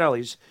back to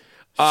Brunelli's.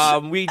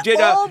 We did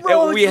All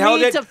roads we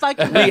held lead it. to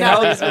fucking We held.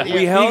 Brunelli's with you.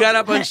 We held. He got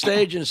up on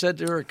stage and said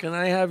to her, "Can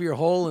I have your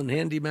hole in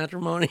handy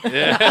matrimony?"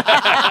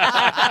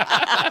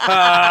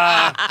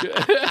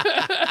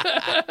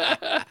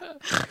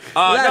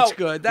 That's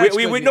good. That's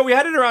we good. no, we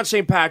had it around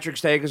St.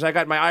 Patrick's Day because I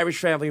got my Irish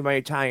family, my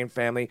Italian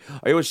family.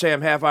 I always say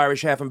I'm half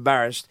Irish, half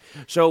embarrassed.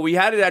 So we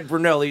had it at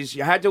Brunelli's.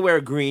 You had to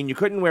wear green. You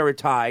couldn't wear a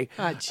tie.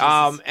 Oh,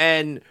 Jesus.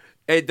 And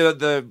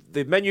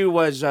the menu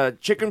was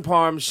chicken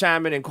parm,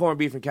 salmon, and corned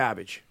beef and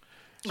cabbage.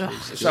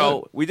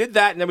 So we did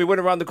that, and then we went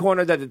around the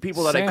corner that the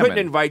people that I couldn't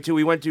invite to.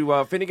 We went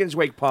to Finnegan's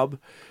Wake Pub,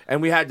 and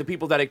we had the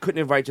people that I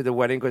couldn't invite to the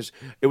wedding because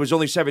it was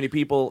only 70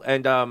 people.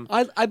 And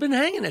I've been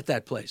hanging at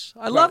that place.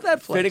 I love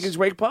that place. Finnegan's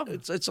Wake Pub.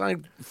 It's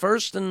on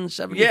First and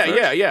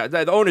 71st. Yeah.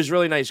 The owner's a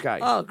really nice guy.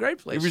 Oh, great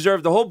place. He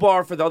reserved the whole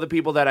bar for the other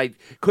people that I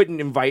couldn't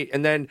invite,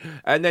 and then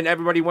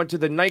everybody went to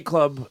the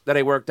nightclub that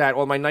I worked at.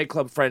 All my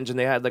nightclub friends, and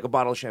they had like a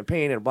bottle of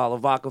champagne and a bottle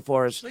of vodka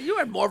for us. So you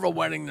had more of a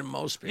wedding than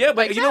most people. Yeah,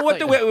 but you know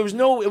what? It was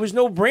no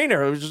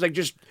brainer. It was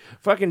just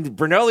fucking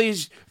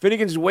Brunelli's,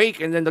 Finnegan's Wake,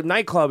 and then the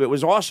nightclub. It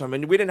was awesome,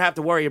 and we didn't have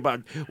to worry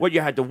about what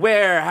you had to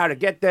wear, how to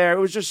get there. It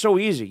was just so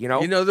easy,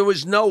 there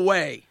was no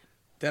way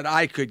that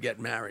I could get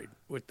married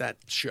with that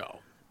show.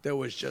 There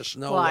was just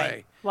no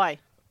way. Why?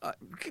 Oh,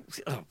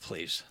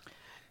 please.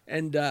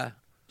 And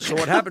so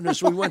what happened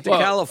is we went to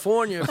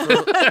California.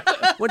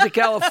 Went to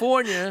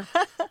California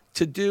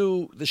to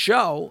do the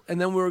show,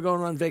 and then we were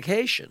going on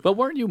vacation. But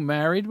weren't you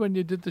married when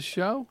you did the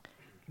show?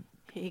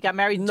 He got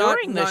married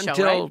during the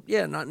show, right?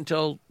 Yeah, not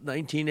until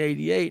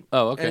 1988.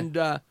 Oh, okay.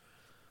 And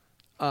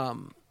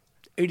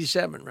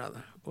 87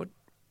 rather. But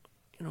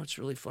it's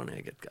really funny.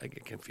 I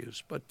get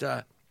confused.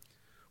 But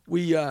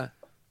we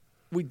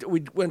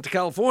went to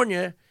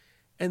California,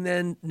 and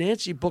then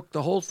Nancy booked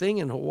the whole thing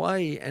in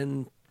Hawaii,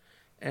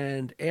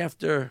 and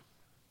after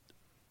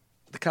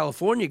the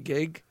California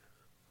gig,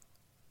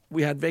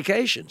 we had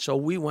vacation. So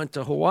we went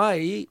to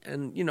Hawaii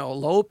and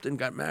eloped and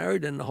got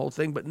married and the whole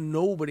thing, but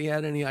nobody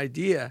had any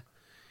idea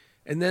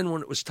And then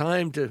when it was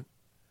time to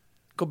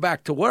go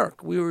back to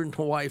work, we were in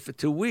Hawaii for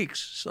 2 weeks.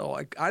 So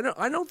I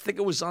don't think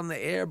it was on the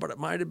air, but it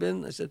might have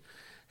been. I said,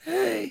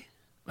 "Hey,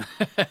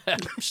 I'm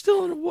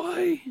still in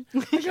Hawaii.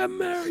 I got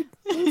married.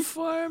 Don't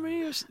fire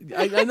me."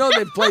 I know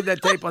they played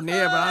that tape on the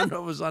air, but I don't know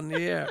if it was on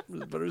the air.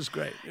 But it was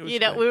great. It was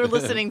great. We were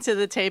listening to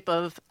the tape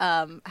of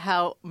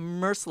how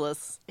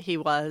merciless he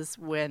was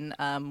when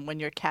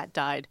your cat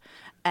died.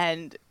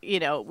 And, we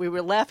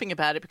were laughing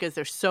about it because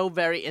they're so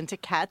very into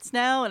cats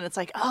now. And it's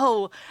like,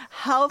 oh,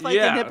 how fucking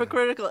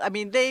hypocritical. I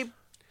mean, they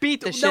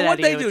beat the shit out of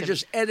you. Now, what they do,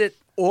 just edit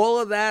all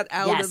of that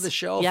out of the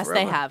show Yes,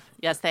 forever? they have.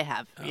 Yes, they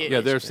have.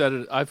 Yeah, they're said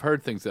it. I've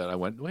heard things that I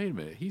went, wait a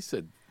minute, he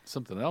said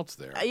something else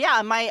there. Yeah,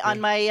 on my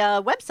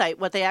website,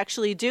 what they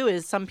actually do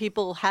is some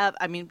people have,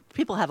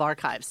 people have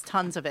archives,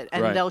 tons of it,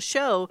 and Right. they'll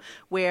show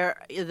where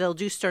they'll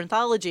do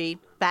Sternthology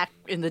back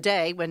in the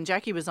day when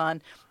Jackie was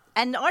on,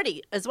 and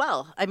Artie as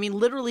well. I mean,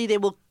 literally, they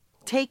will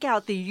take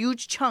out the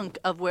huge chunk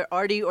of where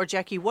Artie or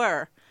Jackie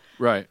were,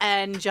 Right.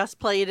 and just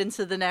play it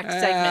into the next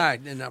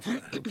segment. Enough of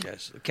that. Who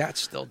cares? The cat's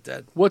still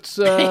dead. What's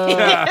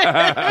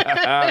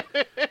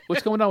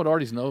what's going on with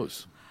Artie's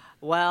nose?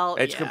 Well,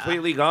 It's yeah.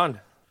 completely gone.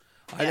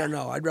 I don't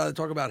know. I'd rather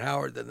talk about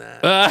Howard than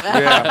that.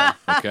 Yeah.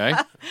 Okay.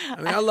 I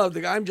mean, I love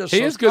the guy. I'm just.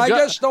 He is good I guy.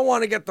 just don't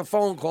want to get the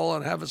phone call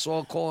and have us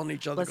all calling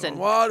each other. Listen. Going,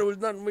 "What? There was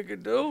nothing we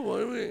could do." What,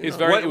 do we, you He's know?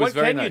 very- What, it was what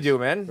very can nice. you do,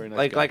 man? Very nice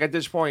like guy. at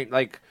this point,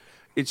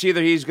 it's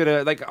either he's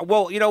gonna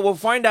we'll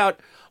find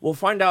out. We'll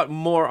find out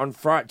more on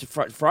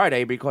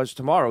Friday because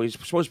tomorrow he's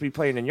supposed to be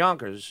playing in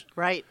Yonkers.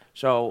 Right.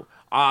 So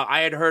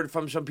I had heard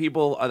from some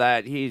people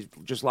that he's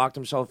just locked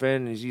himself in.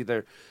 And he's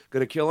either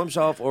going to kill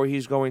himself or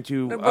he's going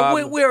to.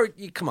 But where?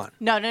 Come on.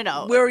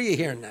 No. Where are you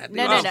hearing that?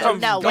 No. from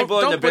No, people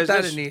in the Don't put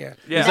that business. in the air.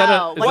 Yeah.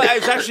 No. Well,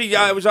 it's actually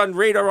it was on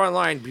Radar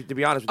Online, to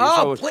be honest with you.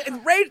 Oh, so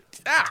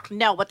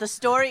No, but the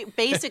story,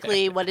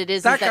 basically what it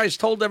is that is that guy's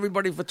told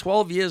everybody for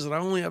 12 years that I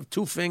only have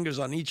 2 fingers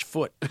on each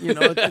foot. You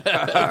know,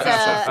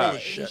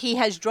 he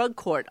has drug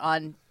court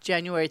on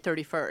January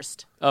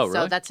 31st. Oh, So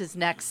really? that's his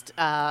next.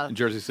 In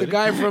Jersey the City.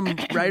 guy from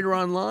Writer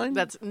Online.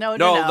 That's no.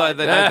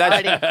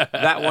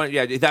 that one,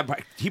 yeah,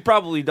 that he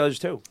probably does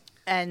too.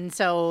 And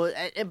so,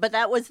 but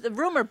that was the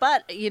rumor.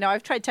 But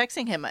I've tried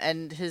texting him,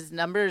 and his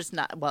number's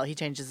not. Well, he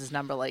changes his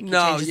number like he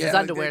No, changes his yeah,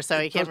 underwear, so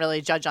he can't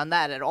really judge on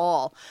that at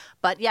all.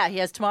 But yeah, he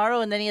has tomorrow,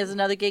 and then he has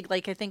another gig.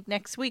 Like I think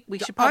next week. We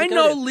should probably I go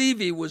know to.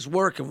 Levy was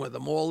working with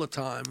him all the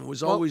time.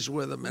 Was always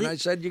with him, and I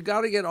said, "You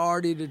got to get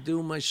Artie to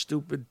do my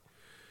stupid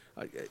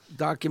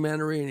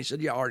documentary." And he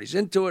said, "Yeah, Artie's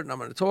into it, and I'm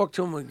going to talk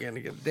to him. We're going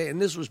to get a day."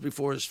 And this was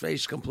before his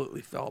face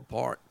completely fell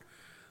apart.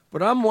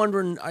 But I'm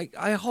wondering.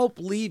 I hope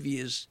Levy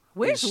is.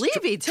 Where's is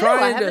Levy, too?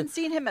 trying I to- haven't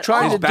seen him at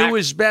trying all. to He's back. do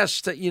his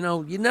best. To,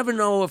 you never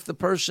know if the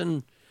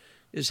person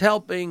is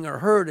helping or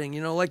hurting.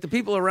 Like the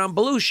people around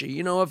Belushi.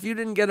 If you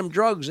didn't get him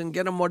drugs and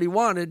get him what he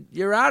wanted,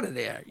 you're out of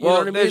there. You know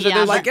what I mean? there's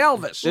Yeah, like but-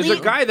 Elvis. There's a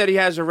guy that he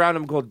has around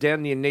him called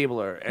Dan the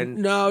Enabler, and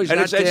No, he's and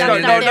not it's Dan no,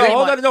 the no,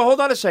 Enabler. no, hold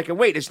on a second.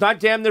 Wait, it's not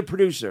Dan the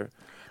producer.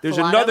 There's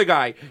Filano? another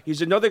guy.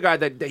 He's another guy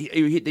that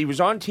he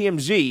was on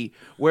TMZ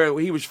where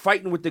he was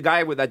fighting with the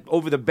guy with that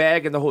over the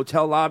bag in the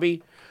hotel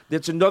lobby.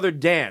 That's another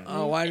Dan.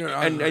 Oh, I don't know.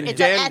 And It's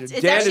Dan, it's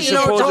Dan actually is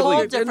a whole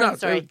supposedly. different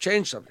story.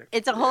 Change subject.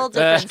 It's a whole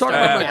different Let's talk story.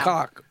 about my now.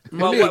 cock.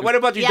 Well, what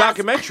about the Yes.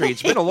 documentary?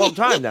 It's been a long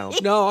time now.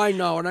 No, I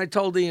know. And I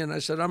told Ian, I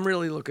said, I'm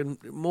really looking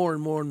more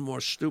and more and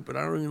more stupid.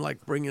 I don't even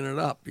like bringing it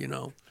up, You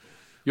have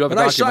But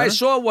a I documentary?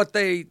 saw what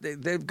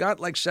they've got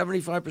like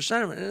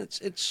 75% of it.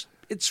 And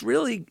it's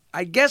really,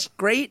 I guess,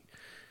 great.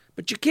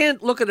 But you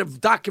can't look at a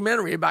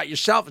documentary about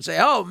yourself and say,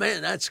 "Oh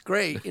man, that's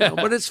great,"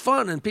 But it's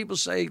fun, and people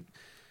say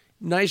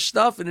nice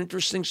stuff and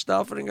interesting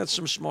stuff, and I got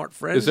some smart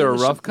friends. Is there a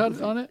and rough some-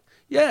 cut on it?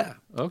 Yeah.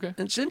 Okay.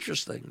 It's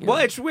interesting. Well,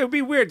 it would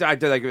be weird.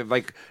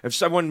 Like if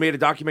someone made a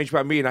documentary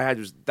about me and I had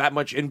that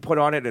much input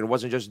on it, and it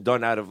wasn't just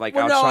done out of well,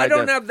 outside. no, I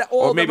don't have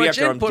all or that maybe much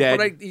after input, I'm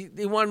dead. but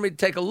he wanted me to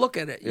take a look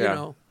at it.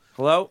 yeah.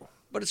 Hello.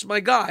 But it's my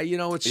guy.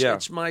 It's Yeah.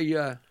 it's my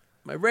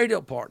radio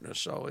partner,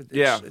 so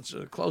it's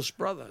a close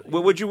brother.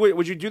 Well, would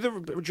you do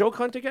the joke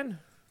hunt again?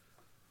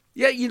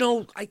 Yeah,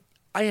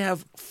 I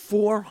have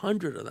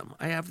 400 of them.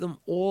 I have them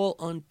all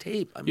on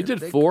tape. I mean, You did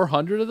they-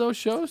 400 of those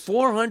shows?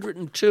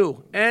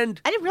 402,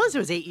 and I didn't realize it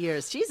was 8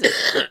 years. Jesus.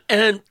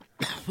 and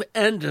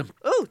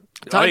Ooh.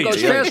 time Hey,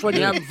 goes yeah. fast when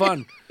you're having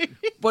fun.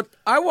 But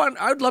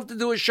I'd love to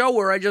do a show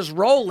where I just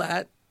roll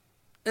that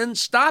and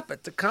stop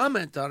it to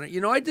comment on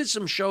it. I did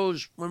some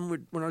shows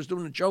when I was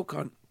doing the joke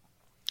hunt.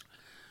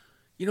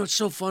 It's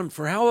so fun.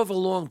 For however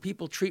long,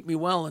 people treat me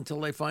well until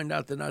they find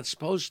out they're not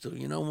supposed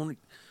to.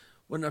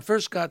 When I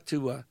first got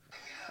to,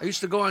 I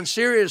used to go on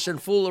Sirius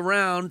and fool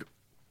around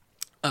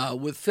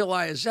with Phil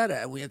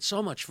Iazetta, and we had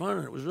so much fun,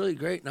 and it was really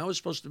great. And I was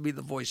supposed to be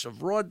the voice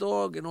of Raw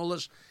Dog and all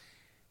this.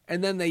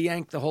 And then they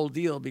yanked the whole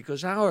deal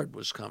because Howard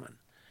was coming.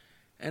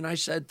 And I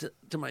said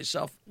to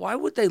myself, why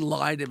would they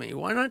lie to me?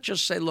 Why not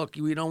just say, look,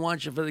 we don't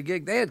want you for the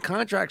gig? They had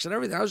contracts and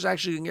everything. I was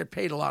actually going to get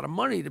paid a lot of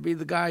money to be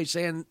the guy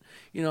saying,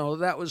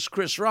 that was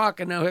Chris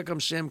Rock, and now here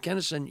comes Sam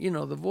Kinison,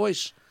 the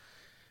voice.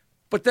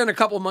 But then a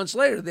couple of months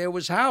later, there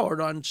was Howard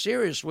on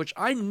Sirius, which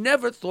I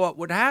never thought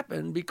would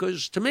happen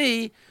because to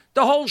me,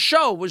 the whole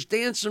show was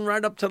dancing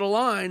right up to the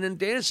line and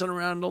dancing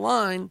around the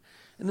line.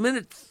 And the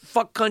minute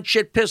fuck, cunt,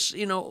 shit, piss,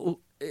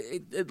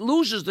 it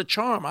loses the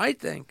charm, I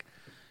think.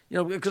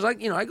 Because I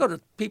go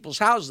to people's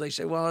houses, they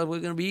say, well, we're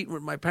going to be eating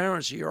with my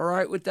parents. Are you all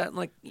right with that? And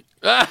like,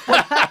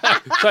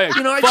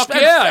 I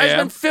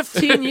spent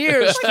 15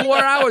 years, 4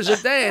 hours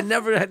a day, and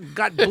never had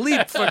got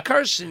bleeped for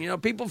cursing.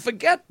 People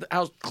forget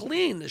how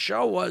clean the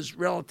show was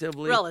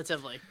relatively.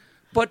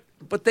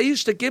 But they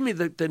used to give me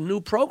the new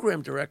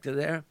program director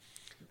there.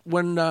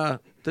 When the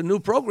new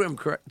program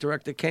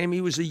director came,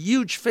 he was a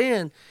huge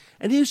fan,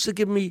 and he used to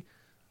give me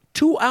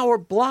 2-hour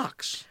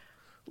blocks,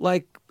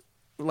 like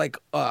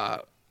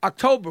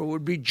October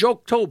would be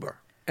Joketober,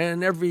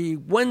 and every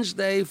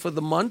Wednesday for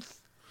the month,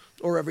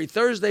 or every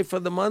Thursday for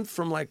the month,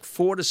 from like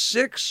 4 to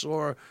 6,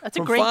 or That's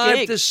from a great 5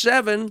 gig. to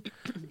 7.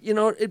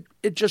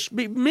 It just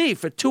be me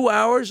for 2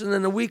 hours, and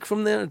then a week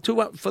from there,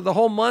 2 hours for the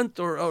whole month,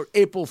 or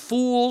April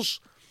Fools,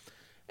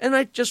 and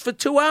I just for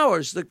 2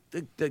 hours.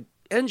 The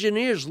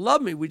engineers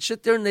loved me. We'd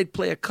sit there and they'd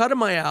play a cut of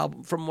my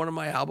album from one of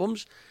my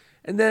albums.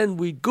 And then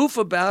we'd goof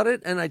about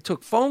it, and I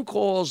took phone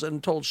calls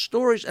and told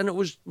stories, and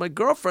my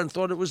girlfriend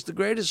thought it was the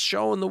greatest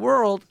show in the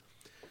world.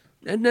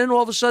 And then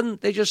all of a sudden,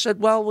 they just said,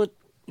 well,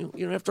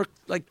 after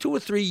like 2 or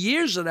 3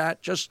 years of that,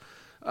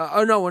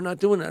 no, we're not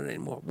doing that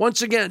anymore.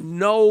 Once again,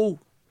 no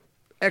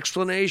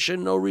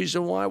explanation, no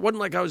reason why. It wasn't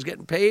like I was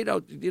getting paid,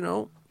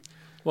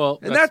 Well,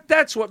 And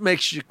that's what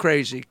makes you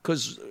crazy,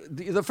 because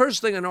the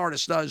first thing an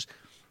artist does,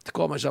 to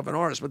call myself an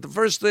artist, but the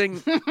first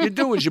thing you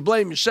do is you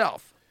blame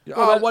yourself. It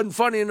wasn't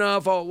funny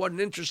enough. It wasn't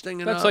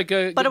interesting enough. that's like But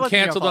it getting wasn't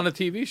your canceled fault. on a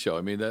TV show.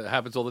 I mean, that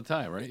happens all the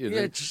time, right? Yeah,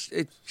 it's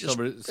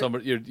just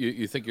somebody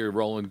you think you're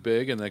rolling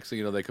big, and next thing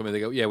you know, they come in, they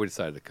go, "Yeah, we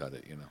decided to cut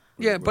it."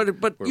 Yeah, but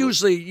we're-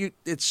 usually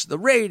it's the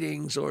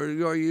ratings, or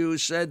you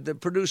said the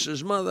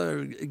producer's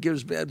mother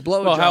gives bad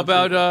blowjobs. Well, how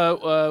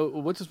about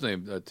what's his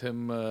name?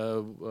 Tim?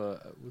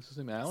 What's his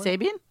name? Allen?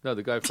 Sabian? No,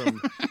 the guy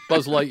from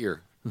Buzz Lightyear.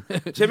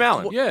 Tim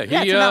Allen. Yeah,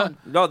 Yeah, Tim Allen.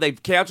 No, they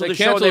canceled they the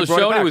show. canceled They the brought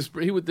show, it and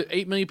back. he was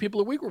 8 million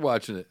people a week were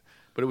watching it,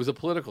 but it was a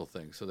political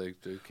thing, so they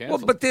canceled.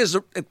 Well, but there's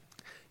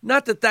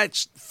not that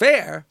that's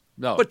fair.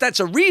 No. but that's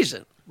a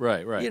reason.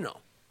 right.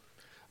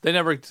 They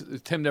never.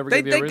 Tim never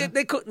They gave you a reason.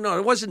 they couldn't. No,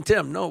 it wasn't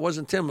Tim. No, it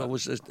wasn't Tim. It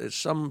was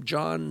some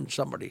John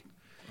somebody.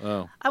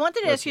 Oh, I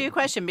wanted to ask you a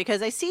question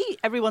because I see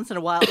every once in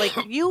a while, like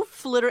you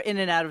flitter in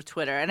and out of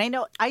Twitter, and I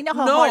know how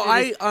No,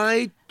 hard it is.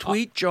 I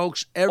tweet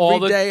jokes all every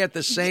the- day at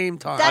the same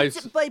time.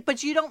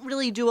 But you don't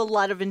really do a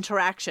lot of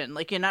interaction.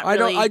 Like you're not I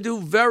really. don't. I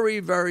do very,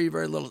 very,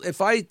 very little.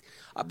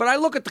 But I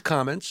look at the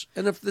comments,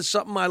 and if there's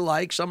something I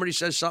like, somebody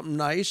says something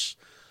nice,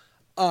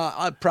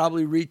 I'd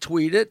probably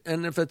retweet it.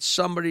 And if it's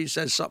somebody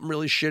says something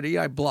really shitty,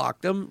 I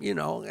block them.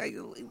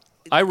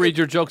 I read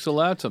your jokes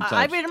aloud sometimes.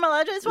 I read them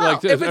aloud as well.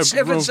 Like this.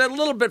 If it's a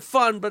little bit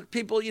fun, but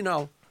people,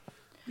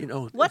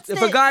 What's if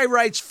the- a guy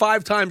writes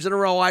 5 times in a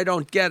row, I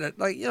don't get it.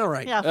 Like, all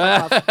right.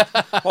 yeah, fuck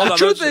off. Hold The on,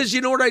 truth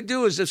listen. is, what I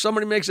do is if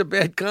somebody makes a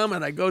bad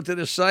comment, I go to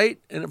the site,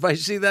 and if I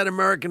see that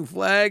American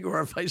flag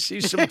or if I see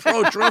some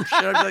pro-Trump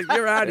shit, I'm like,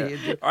 you're out of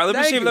here. All right, let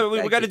me Thank see. you, We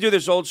thank got to you. do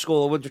this old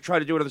school. We'll try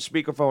to do it on the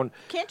speakerphone.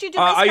 Can't you do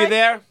my Are you Skype?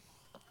 there?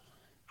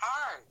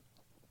 Hi.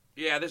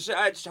 Yeah.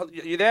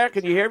 You there?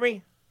 Can you hear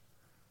me?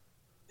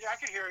 Yeah, I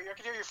can hear you. I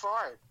can hear you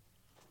fine.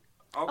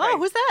 Okay. Oh,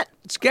 who's that?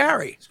 It's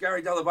Gary. It's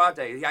Gary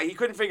Delabate. Yeah, he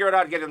couldn't figure it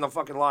out to get in the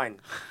fucking line.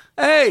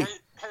 Hey, Hey,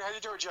 how you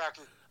doing,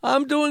 Jackie?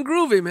 I'm doing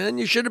groovy, man.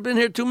 You should have been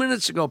here 2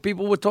 minutes ago.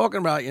 People were talking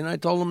about you, and I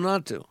told them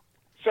not to.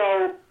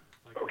 So,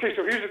 okay,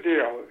 so here's the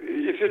deal.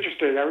 It's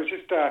interesting. I was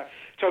just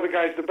telling the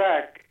guys in the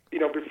back,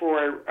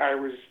 before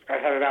I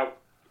had it out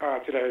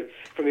today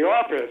from the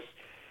office.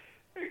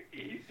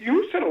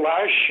 You said a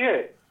lot of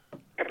shit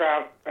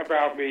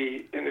about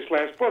me in this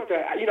last book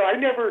that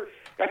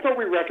I thought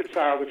we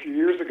reconciled a few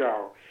years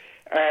ago,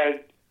 and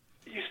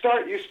you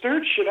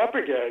stirred shit up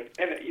again,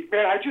 and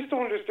man, I just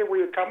don't understand where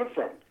you're coming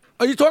from.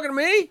 Are you talking to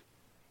me?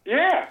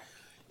 Yeah,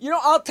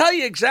 I'll tell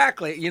you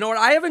exactly. You know what?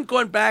 I haven't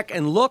gone back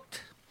and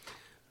looked,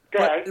 go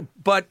ahead.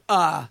 but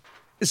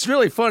it's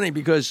really funny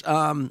because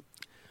I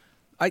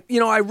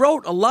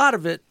wrote a lot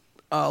of it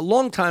a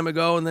long time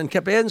ago and then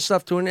kept adding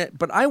stuff to it.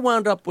 But I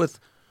wound up with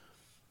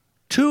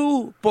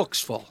 2 books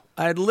full.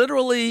 I had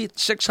literally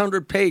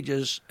 600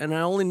 pages, and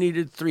I only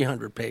needed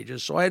 300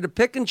 pages. So I had to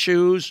pick and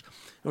choose.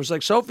 It was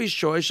like Sophie's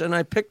Choice, and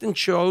I picked and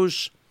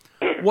chose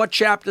what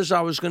chapters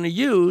I was going to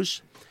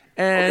use.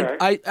 And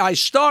Okay. I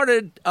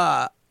started.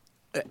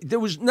 There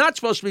was not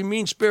supposed to be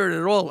mean-spirited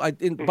at all.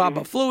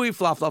 Baba Flooey,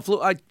 Fla Fla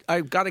Flu.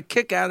 I got a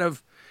kick out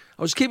of.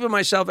 I was keeping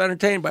myself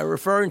entertained by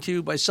referring to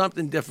you by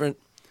something different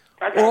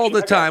all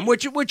the time,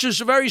 which is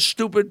very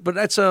stupid, but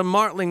that's a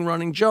Martling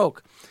running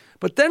joke.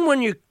 But then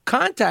when you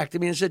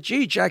contacted me and said,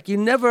 "Gee, Jack, you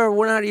never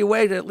went out of your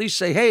way to at least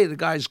say, hey, the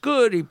guy's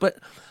good," but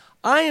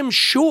I am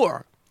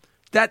sure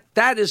that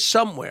is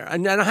somewhere,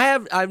 and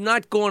I've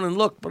not gone and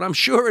looked, but I'm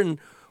sure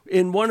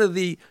in one of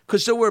the,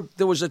 because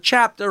there was a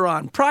chapter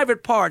on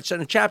private parts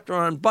and a chapter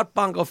on Butt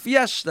Bongo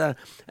Fiesta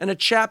and a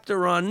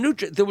chapter on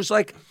Nutri. There was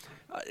like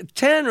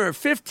 10 or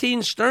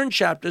 15 Stern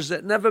chapters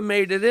that never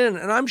made it in,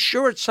 and I'm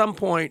sure at some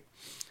point.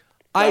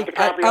 I went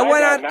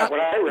on. Not what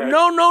I read.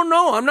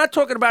 No. I'm not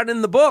talking about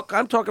in the book.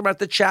 I'm talking about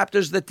the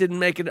chapters that didn't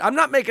make it. I'm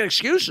not making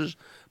excuses,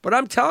 but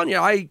I'm telling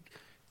you,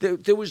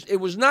 it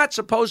was not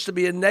supposed to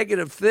be a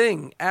negative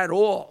thing at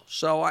all.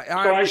 So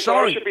I'm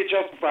sorry. I should be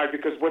justified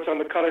because what's on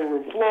the cutting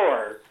room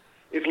floor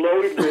is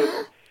loaded with,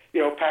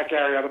 Pat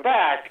Garrett on the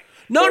back.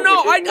 No.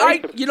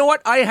 You know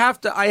what? I have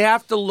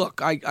to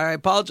look. I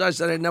apologize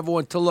that I never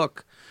went to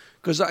look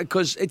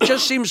because it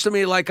just seems to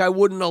me like I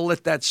wouldn't have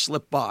let that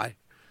slip by.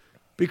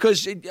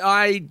 Because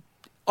I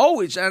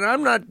always, and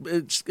I'm not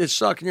it's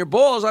sucking your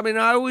balls. I mean,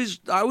 I always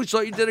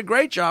thought you did a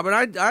great job, and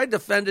I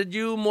defended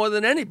you more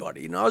than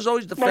anybody. I was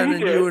always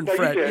defending you and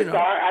Fred. You did.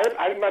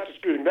 I'm not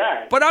disputing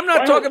that. But I'm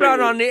not talking about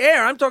on the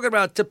air. I'm talking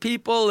about to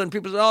people, and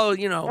people say,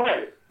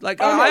 Right.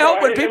 Like I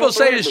hope when people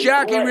say, "Is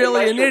Jackie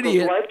really an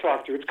idiot?" I've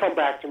talked to, it's come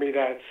back to me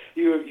that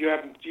you've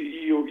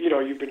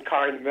been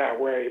kind in that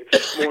way,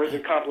 more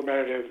than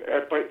complimentary.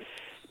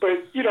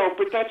 But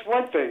that's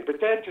one thing. But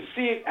then to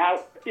see it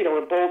out, in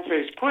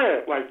bold-faced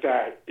print like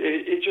that,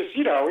 it just,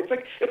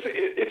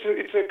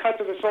 it's a cut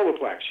to the solar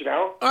plex,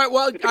 All right.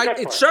 Well,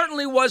 it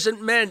certainly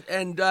wasn't meant,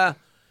 and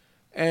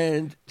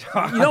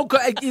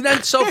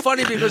that's so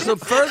funny because the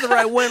further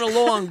I went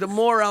along, the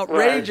more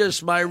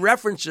outrageous my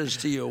references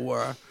to you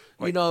were.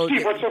 Steve,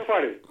 what's so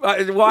funny?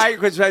 Why?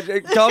 Because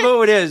tell them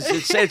who it is.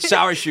 It's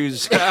Sour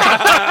Shoes. I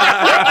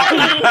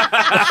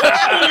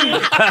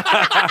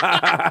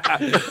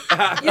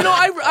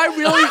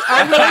really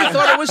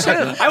thought it was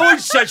him. I wouldn't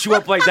set you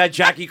up like that,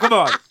 Jackie. Come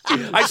on.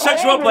 I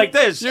set you up like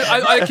this.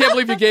 I can't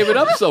believe you gave it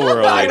up so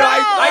early.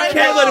 I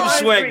can't let him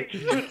swing.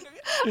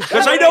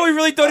 Because I know he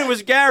really thought it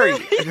was Gary.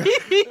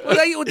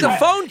 Well, with the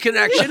phone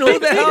connection, who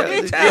the hell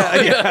can tell?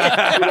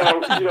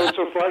 It's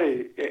so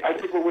funny. I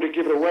think we would have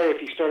given away if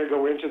he started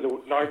going into the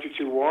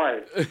 922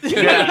 wine.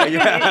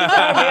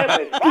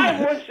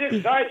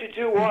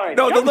 516-922 wine.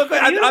 No, look,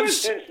 I'm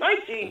since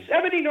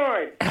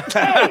 1979.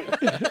 Hey,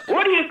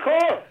 what do you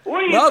call?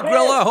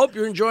 Grillo, I hope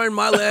you're enjoying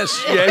my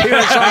last appearance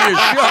on your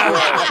show.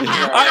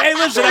 Hey,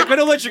 listen, I could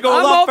have let you go a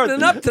I'm lot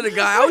opening up to the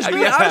guy. I was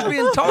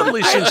being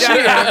totally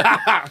sincere.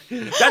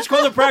 That's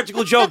called a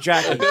practical joke,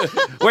 Jackie.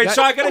 Wait,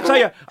 so I got to tell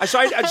you,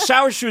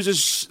 Sour Shoes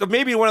is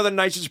maybe one of the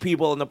nicest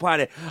people on the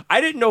planet. I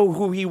didn't know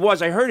who he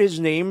was. I heard his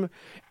name,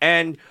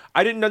 and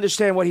I didn't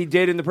understand what he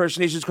did in the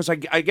impersonations because,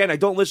 I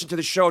don't listen to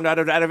the show not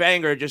out of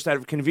anger, just out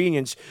of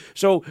convenience.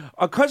 So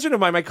a cousin of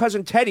mine, my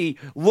cousin Teddy,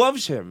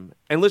 loves him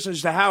and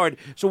listens to Howard.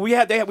 So we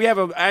have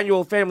an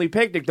annual family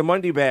picnic, the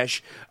Monday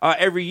Bash,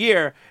 every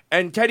year.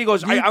 And Teddy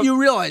goes, you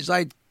realize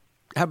I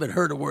haven't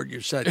heard a word you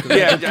said. I could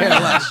care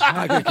less.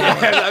 I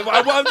understand.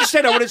 I want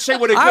to say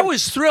what I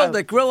was thrilled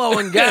that Grillo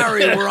and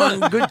Gary were on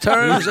good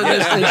terms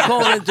and he's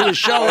calling into the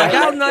show. Like,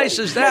 how nice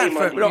is that?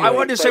 I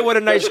wanted to say what a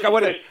nice guy.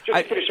 Just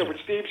to finish up what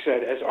Steve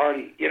said, as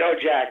Artie,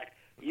 Jack,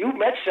 you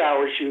met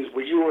Sour Shoes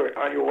when you were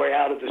on your way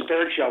out of the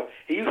Stern Show.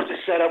 He used to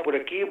set up with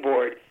a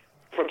keyboard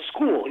from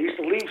school. He used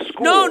to leave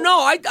school.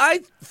 No, I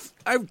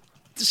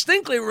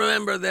distinctly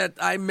remember that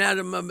I met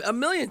him a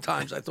million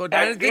times. I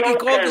think he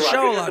called the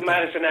show a lot. This is the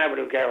Madison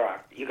Avenue Garrock.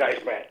 You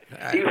guys met.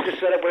 He used to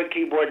set up with a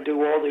keyboard and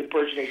do all the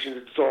impersonations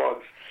and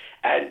songs.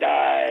 And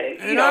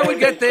I would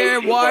get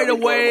there wide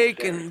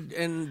awake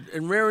and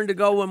raring to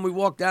go when we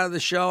walked out of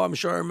the show. I'm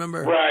sure I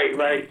remember.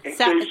 Right. And Casey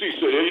said,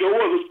 "Hey, you know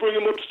what? Let's bring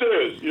him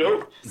upstairs."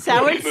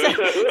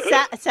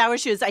 Sour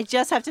Shoes. I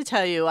just have to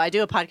tell you, I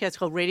do a podcast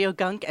called Radio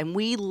Gunk, and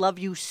we love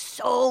you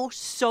so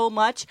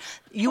much.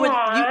 You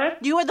are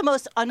the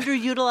most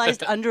underutilized,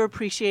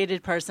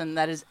 underappreciated person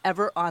that is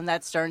ever on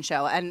that Stern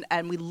show, and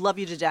we love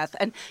you to death.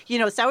 And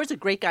Sour's a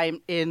great guy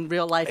in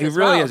real life. He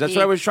really is. That's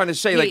what I was trying to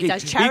say. He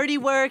does charity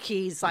work.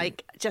 He's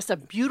just a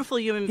beautiful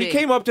human being. He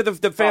came up to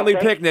the family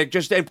picnic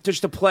just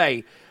to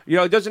play. He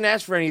doesn't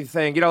ask for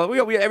anything.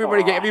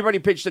 Everybody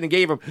pitched in and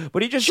gave him,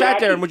 but he just sat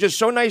there and was just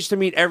so nice to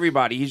meet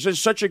everybody. He's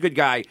just such a good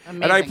guy,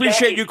 amazing. And I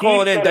appreciate you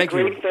calling in. Thank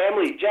you. Great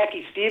family,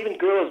 Jackie, Stephen,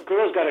 girls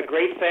got a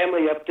great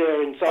family up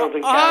there in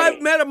Sullivan County.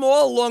 I've met them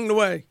all along the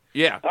way.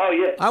 Yeah. Oh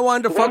yeah. I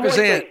wanted to fuck his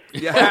aunt.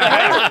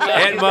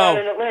 Aunt Mo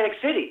in Atlantic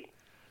City.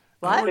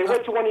 What? They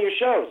went to one of your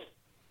shows.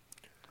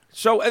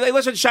 So, hey,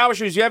 listen, Sour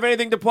Shoes, you have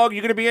anything to plug?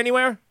 You going to be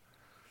anywhere?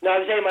 No, I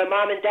was saying my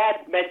mom and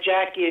dad met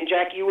Jackie, and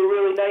Jackie, you were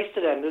really nice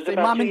to them. This was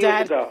about 2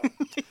 years ago.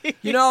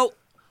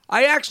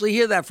 I actually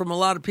hear that from a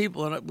lot of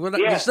people, and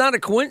it's not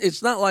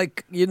it's not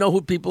like you know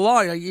who people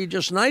are. You're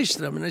just nice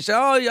to them, and they say,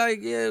 "Oh, yeah,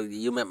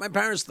 you met my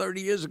parents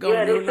 30 years ago."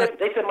 Yeah, they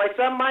said my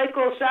son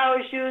Michael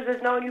Sour Shoes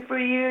has known you for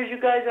years. You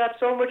guys have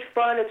so much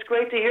fun. It's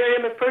great to hear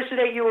him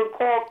impersonate you and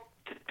call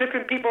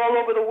different people all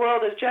over the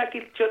world as Jackie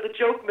the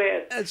Joke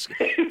Man.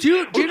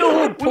 Do you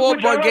know who Paul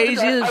Borghese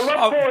is? I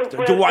love calling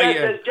friends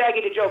as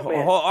Jackie the Joke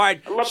Man. All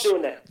right. I love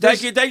doing that.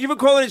 Thank you for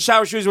calling in,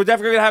 Sour Shoes. We're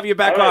definitely going to have you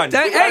back on.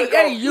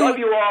 Hey, love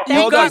you all.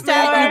 You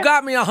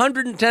got me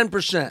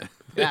 110%.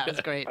 That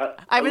was great.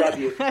 I love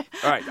you. All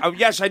right.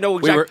 Yes, I know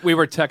exactly. We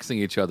were texting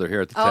each other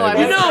here at the table.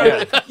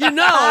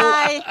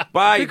 Bye.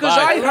 Bye. Because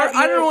bye.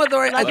 I don't know whether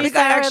I think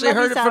I actually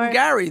heard it Sour. from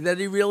Gary that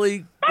he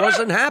really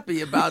wasn't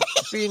happy about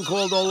being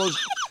called all those.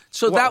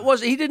 So that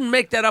was he didn't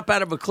make that up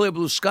out of a clear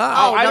blue sky.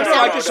 Oh, I no, don't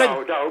know. I just said.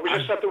 No, it was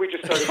just something we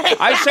just started.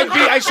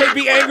 I said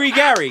be angry,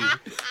 Gary.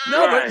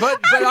 No, but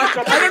I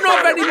don't know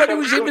if anybody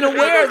was even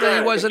aware that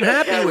he wasn't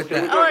happy with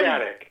It was that.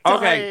 organic.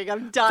 Okay.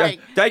 I'm dying.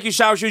 Thank you,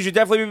 Sour Shoes. You'll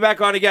definitely be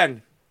back on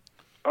again.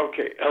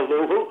 Okay,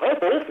 hello, hi,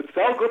 Wolf. It's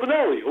Sal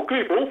Gubinelli.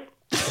 Okay, Wolf.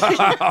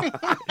 I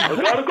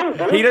gotta go,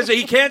 Wolf.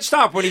 He can't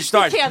stop when he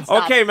starts. can't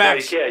stop. Okay, Yeah,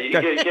 Max. you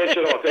can't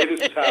shut off. Hey, this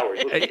is Howard.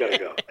 Listen, you gotta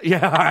go.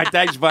 Yeah, all right.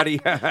 Thanks, buddy.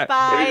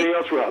 Bye. Anything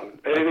else, Robin?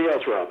 Anything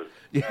else, Robin?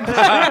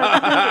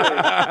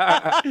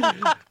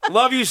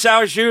 Love you,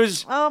 Sour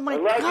Shoes. Oh my I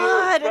love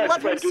God, you. I love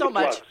him Fred, do so the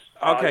much. plugs.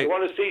 Okay. You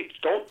want to see?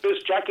 Don't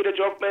miss Jackie the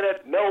Joke Man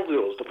at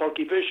Melville's, the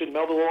Funky Fish in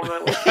Melville, Long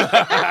Island.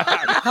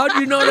 How do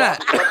you know that?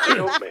 Jackie the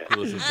Joke Man.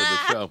 Listen to the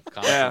show.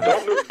 Yeah.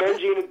 Don't miss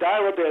Benji and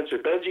Dial Dancer.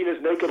 Benji and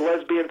his naked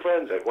lesbian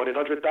friends at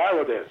 1-800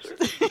 Dial Dancer.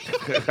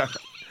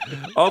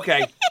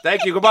 Okay.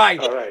 Thank you. Goodbye.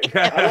 All right.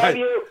 I love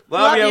you.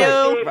 Love you.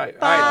 you. Bye.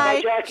 Bye. All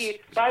right. Bye,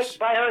 Jackie. Bye,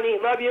 honey.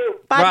 Love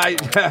you.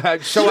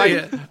 Right. So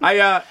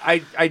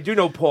I do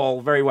know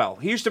Paul very well.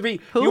 He used to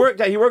be. He worked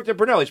at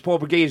Brunelli's. Paul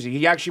Borghese.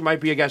 He actually might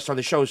be a guest on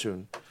the show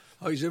soon.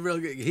 Oh, he's a real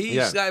good. He's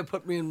Yeah. the guy who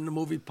put me in the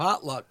movie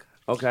Potluck.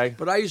 Okay.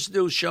 But I used to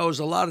do shows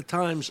a lot of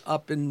times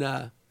up in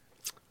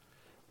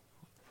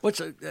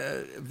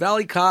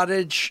Valley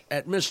Cottage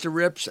at Mr.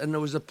 Rips, and there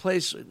was a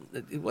place,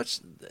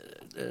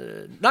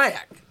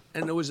 Nyack,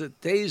 and there was a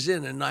Days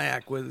Inn in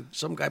Nyack where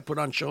some guy put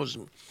on shows,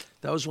 and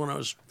that was when I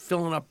was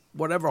filling up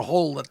whatever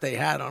hole that they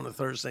had on a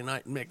Thursday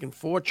night and making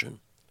fortune.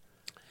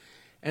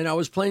 And I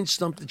was playing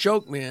Stump the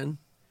Joke Man,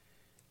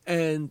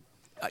 and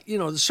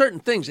there's certain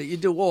things that you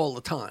do all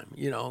the time.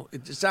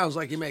 It just sounds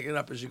like you make it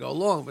up as you go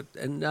along, but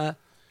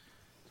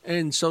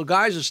and so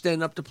guys are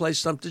standing up to play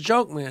Stump the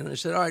Joke Man. I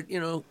said, all right,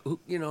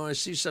 I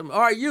see some.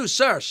 All right, you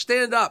sir,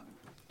 stand up.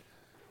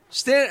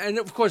 Stand, and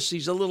of course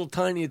he's a little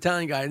tiny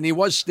Italian guy, and he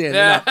was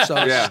standing up. So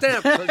stand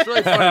up. So it's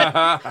really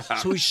funny.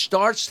 So he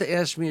starts to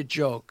ask me a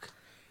joke,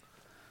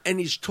 and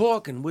he's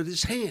talking with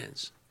his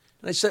hands.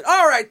 And I said,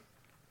 all right,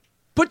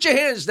 put your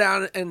hands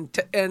down and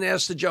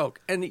ask the joke.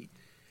 And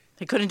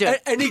He couldn't do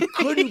it. and he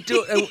couldn't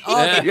do it.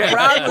 And, the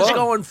crowd was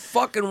going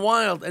fucking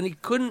wild, and he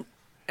couldn't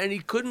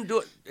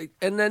do it.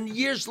 And then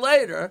years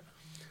later,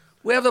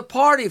 we have a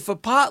party for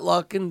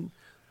potluck, and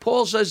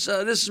Paul says,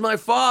 "This is my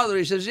father."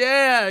 He says,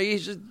 "Yeah." He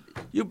said,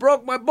 "You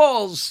broke my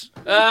balls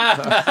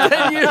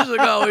 10 years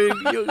ago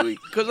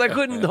because I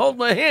couldn't hold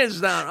my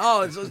hands down."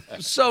 Oh, it's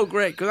so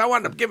great because I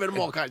wound up giving him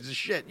all kinds of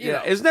shit. You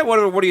know. Isn't that one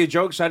of your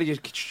jokes? How do you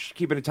just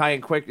keep it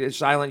Italian quick,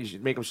 silent? You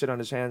should make him sit on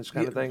his hands,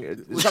 kind of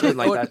thing. Something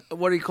like that.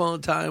 What do you call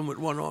Italian with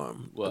one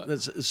arm? What?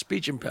 That's a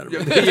speech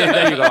impediment. Yeah,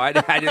 there you go. I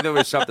didn't know there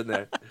was something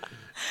there.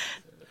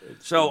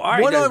 So, all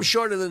right. One then. arm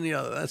shorter than the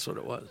other. That's what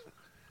it was.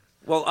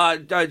 Well,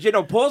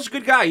 Paul's a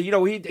good guy.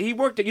 He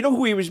worked. You know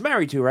who he was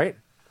married to, right?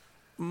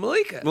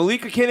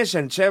 Malika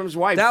Kinnison, Sam's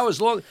wife. That was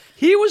long.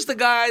 He was the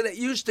guy that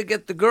used to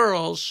get the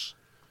girls,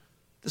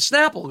 the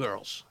Snapple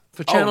girls,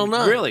 for Channel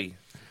 9. Really?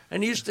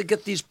 And he used to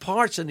get these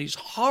parts in these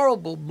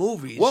horrible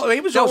movies. Well,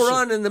 he was that also were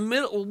on in the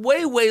middle,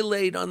 way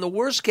late on the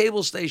worst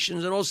cable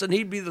stations, and all of a sudden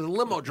he'd be the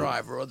limo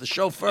driver or the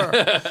chauffeur.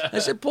 I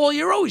said, Paul,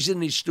 you're always in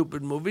these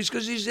stupid movies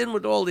because he's in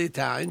with all the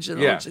Italians.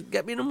 I said,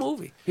 get me in a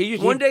movie.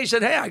 One day he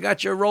said, hey, I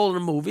got you a role in a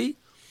movie,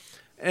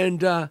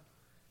 and I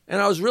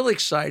was really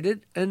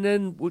excited. And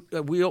then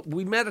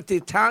we met at the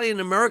Italian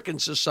American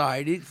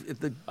Society.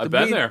 I've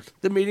been there.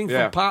 The meeting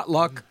for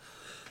Potluck.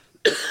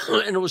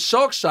 And it was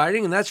so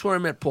exciting, and that's where I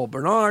met Paul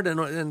Bernard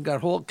and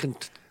got whole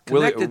connected.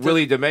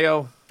 Willie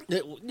DeMeo.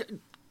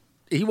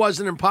 He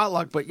wasn't in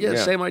Potluck, but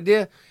same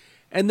idea.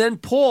 And then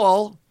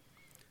Paul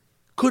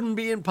couldn't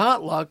be in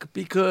Potluck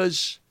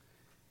because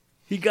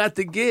he got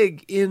the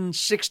gig in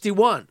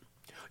 '61.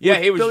 Yeah,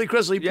 he was Billy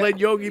Crystal. He played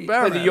Yogi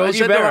Berra. Played the Yogi I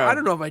said, Berra. No, I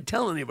don't know if I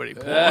tell anybody,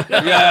 Paul.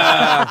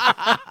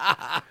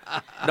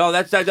 No,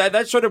 that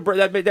sort of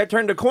that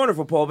turned the corner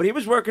for Paul. But he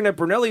was working at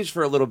Brunelli's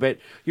for a little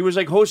bit. He was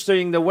like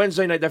hosting the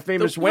Wednesday night, that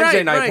famous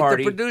Wednesday night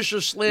party. The producer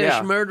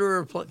 /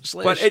 murderer /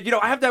 But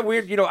I have that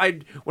weird.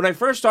 When I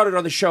first started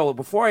on the show,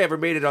 before I ever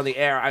made it on the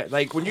air,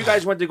 like when you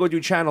guys went to go do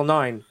Channel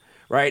 9,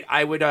 right?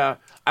 I would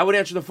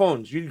answer the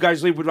phones. You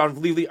guys leave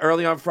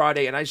early on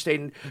Friday, and I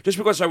stayed in, just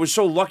because I was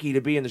so lucky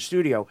to be in the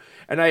studio.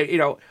 And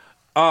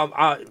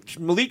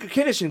Malika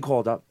Kinnison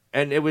called up,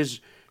 and it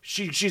was.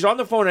 She's on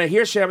the phone, and I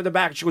hear Sam in the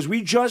back. She goes,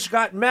 "We just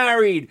got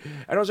married."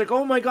 And I was like,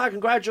 "Oh, my God,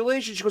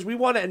 congratulations." She goes, "We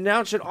want to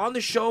announce it on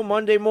the show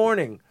Monday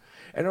morning."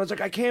 And I was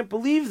like, "I can't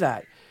believe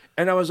that."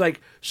 And I was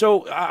like,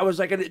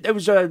 and it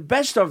was a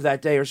best of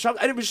that day or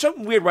something. And it was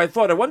something weird where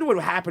I wonder what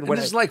happened. And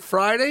this is like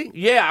Friday?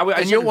 Yeah.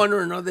 And you're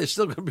wondering, are they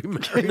still going to be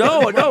married?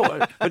 No.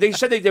 But they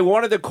said they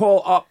wanted to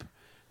call up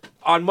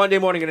on Monday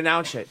morning and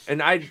announce it.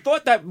 And I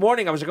thought that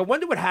morning, I was like, I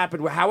wonder what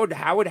happened. How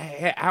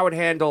would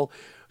handle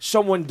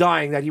someone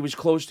dying that he was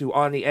close to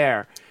on the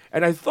air.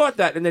 And I thought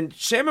that, and then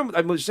Sam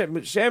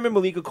and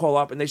Malika call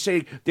up, and they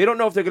say they don't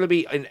know if they're going to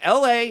be in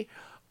L.A.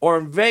 or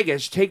in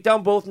Vegas. Take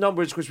down both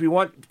numbers because we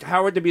want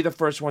Howard to be the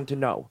first one to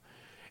know.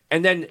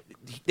 And then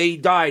they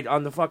died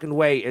on the fucking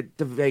way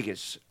to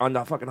Vegas on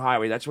the fucking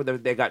highway. That's where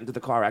they got into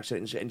the car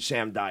accident and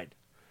Sam died.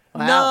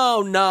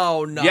 No.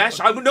 Yes,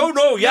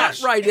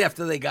 yes. Not right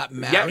after they got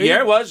married. Yeah,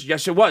 it was.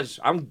 Yes, it was.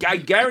 I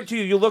guarantee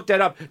you. You looked that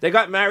up. They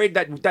got married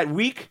that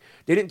week.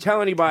 They didn't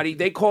tell anybody.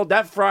 They called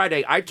that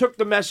Friday. I took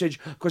the message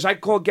because I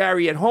called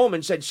Gary at home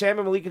and said Sam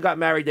and Malika got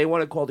married. They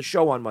want to call the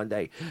show on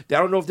Monday. They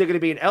don't know if they're going to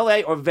be in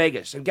L.A. or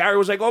Vegas. And Gary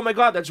was like, "Oh my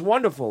God, that's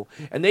wonderful."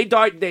 And they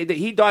died.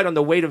 He died on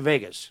the way to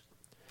Vegas.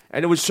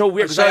 And it was so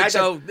weird.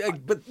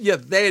 But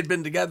they had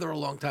been together a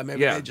long time.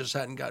 Maybe Yeah. they just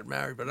hadn't got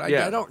married. But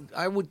Yeah.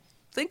 I would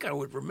think I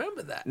would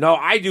remember that. No,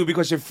 I do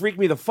because it freaked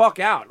me the fuck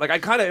out. Like I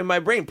kind of in my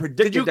brain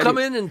predicted. Did you come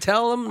in and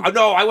tell them?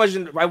 No, I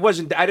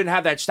wasn't. I didn't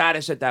have that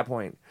status at that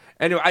point.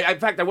 And in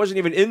fact, I wasn't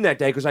even in that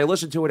day because I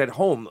listened to it at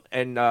home,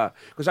 and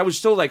because I was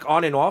still like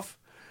on and off,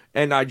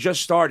 and I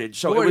just started.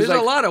 So Boy, it was there's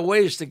like a lot of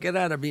ways to get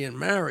out of being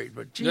married,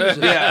 but Jesus.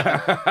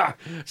 yeah.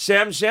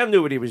 Sam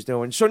knew what he was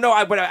doing. So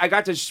no, but I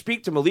got to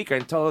speak to Malika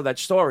and tell her that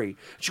story.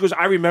 She goes,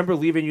 "I remember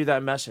leaving you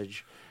that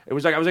message." It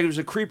was like it was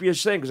the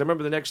creepiest thing because I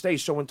remember the next day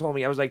someone told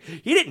me I was like,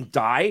 he didn't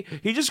die,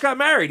 he just got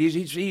married.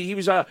 He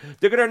was they're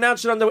going to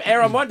announce it on the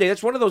air on Monday.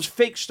 That's one of those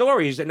fake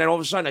stories. And then all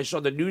of a sudden I saw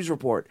the news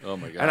report. Oh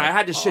my God! And I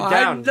had to sit I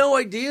down. had no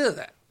idea of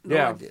that. No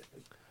Yeah. idea.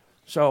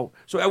 So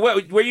where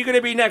are you going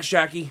to be next,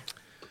 Jackie?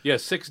 Yeah,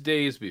 6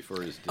 days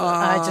before his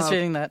death. Just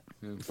reading that.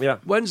 Yeah.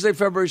 Wednesday,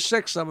 February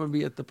 6th, I'm going to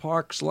be at the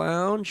Parks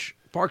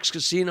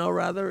Casino,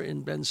 rather,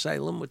 in Ben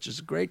Salem, which is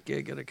a great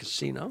gig at a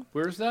casino.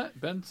 Where's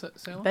that? Ben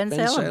Salem? Ben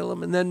Ben Salem.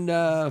 Salem. And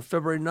then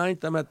February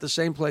 9th, I'm at the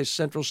same place,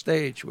 Central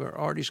Stage, where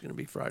Artie's going to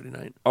be Friday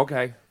night.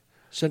 Okay.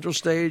 Central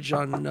Stage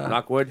on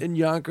Knockwood. in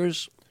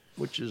Yonkers,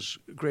 which is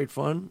great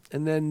fun.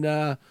 And then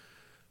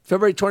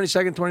February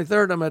 22nd,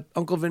 23rd, I'm at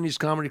Uncle Vinny's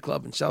Comedy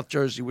Club in South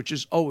Jersey, which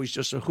is always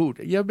just a hoot.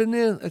 You ever been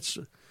there? It's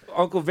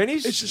Uncle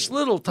Vinny's? this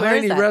little Where is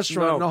tiny that?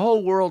 restaurant, No. and the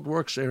whole world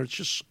works there. It's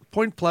just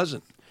Point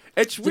Pleasant.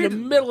 It's It's in weird. the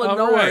middle of Oh,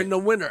 nowhere right. in the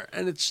winter,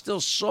 and it's still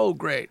so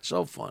great,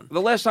 so fun.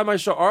 The last time I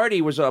saw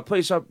Artie was a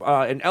place up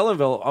in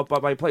Ellenville, up by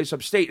my place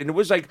upstate, and it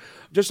was like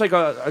just like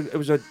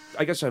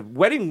I guess a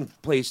wedding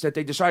place that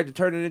they decided to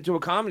turn it into a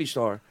comedy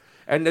store.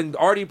 And then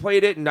Artie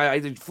played it, and I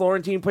think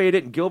Florentine played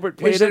it, and Gilbert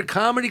played Is it. it a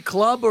comedy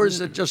club or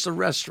is it just a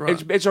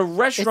restaurant? It's a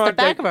restaurant.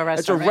 back of a restaurant,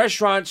 It's a right?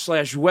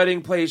 restaurant /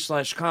 wedding place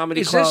 /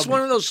 comedy Is club. this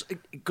one of those?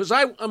 Because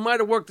I might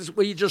have worked this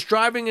where you're just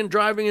driving and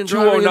driving and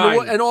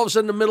 209. and all of a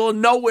sudden in the middle of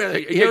nowhere,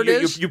 here it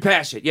is. You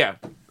pass it, yeah.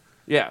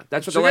 Yeah,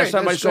 that's what So the last great,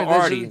 time I that's saw great.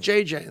 Artie. That's a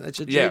JJ. That's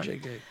a Yeah.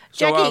 JJ gig.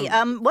 So,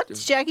 Jackie,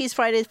 what's Jackie's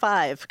Friday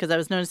 5? Because I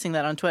was noticing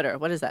that on Twitter.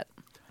 What is that?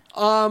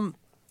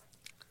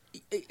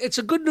 It's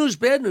a good news,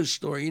 bad news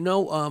story. You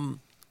know,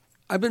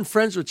 I've been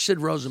friends with Sid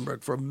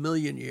Rosenberg for a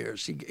million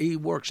years. He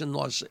works in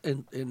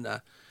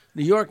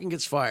New York and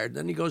gets fired.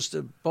 Then he goes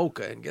to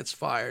Boca and gets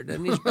fired.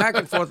 And he's back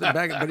and forth and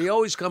back, but he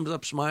always comes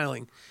up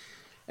smiling.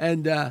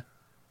 And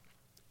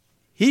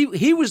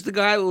he was the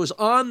guy who was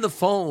on the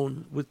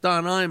phone with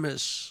Don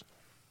Imus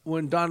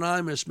when Don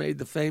Imus made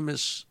the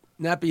famous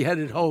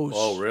nappy-headed hose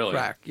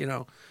crack, you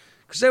know.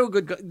 Because they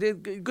were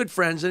good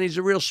friends, and he's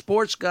a real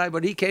sports guy,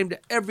 but he came to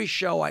every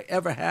show I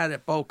ever had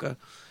at Boca.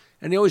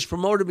 And he always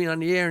promoted me on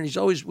the air, and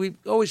we've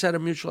always had a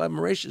mutual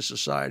admiration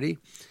society.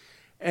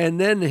 And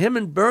then him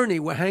and Bernie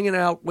were hanging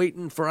out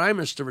waiting for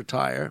Imus to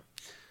retire,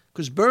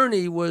 because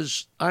Bernie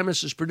was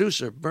Imus's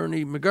producer,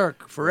 Bernie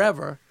McGurk,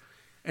 forever.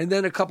 And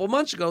then a couple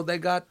months ago, they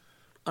got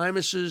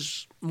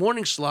Imus's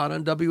morning slot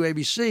on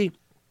WABC.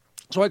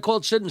 So I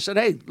called Sid and said,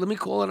 "Hey, let me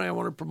call and I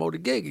want to promote a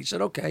gig." He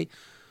said, "Okay."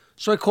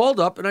 So I called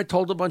up and I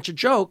told a bunch of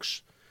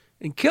jokes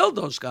and killed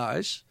those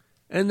guys,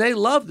 and they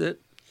loved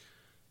it.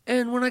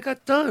 And when I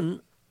got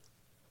done,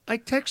 I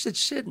texted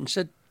Sid and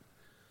said,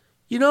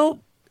 "You know,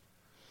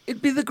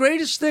 it'd be the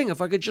greatest thing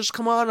if I could just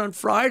come on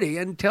Friday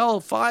and tell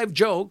 5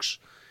 jokes,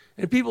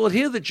 and people would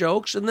hear the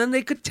jokes, and then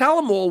they could tell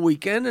them all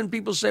weekend, and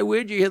people say,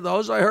 'Where'd you hear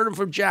those?' I heard them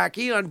from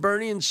Jackie on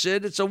Bernie and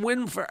Sid. It's a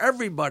win for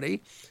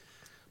everybody."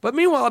 But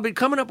meanwhile, I've been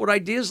coming up with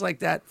ideas like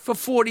that for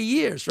 40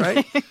 years,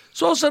 right?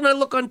 So all of a sudden I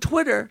look on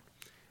Twitter,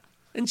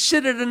 and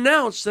Sid had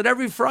announced that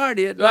every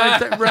Friday at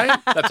 9:30, right?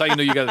 That's how you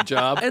know you got a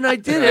job. And I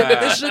did it.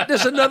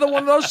 This is another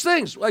one of those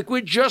things. Like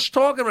we're just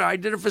talking about. I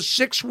did it for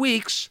 6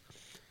 weeks,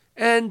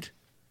 and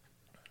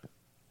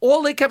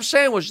all they kept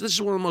saying was, "This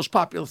is one of the most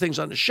popular things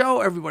on the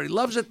show. Everybody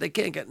loves it. They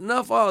can't get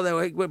enough. Oh, they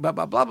were blah,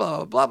 blah, blah,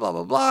 blah, blah, blah,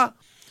 blah, blah."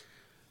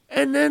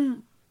 And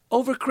then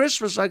over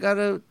Christmas, I got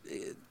a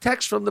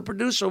text from the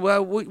producer,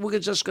 "Well, we're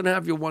just going to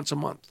have you once a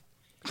month."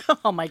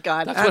 Oh, my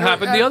God. That's what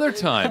happened the other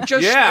time.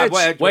 Just, Yeah,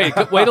 it's-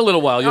 Wait a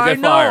little while. You'll I get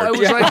know. fired. It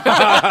was like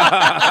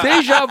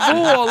deja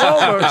vu all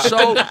over.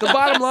 So the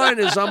bottom line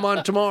is I'm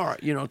on tomorrow.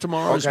 You know,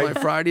 tomorrow's Okay.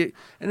 my Friday.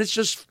 And it's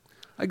just,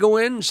 I go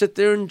in and sit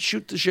there and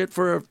shoot the shit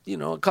for,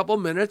 a couple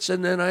minutes,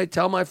 and then I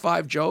tell my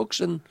 5 jokes,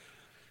 and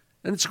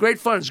it's great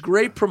fun. It's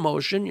great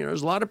promotion. You know,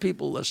 there's a lot of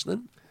people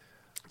listening.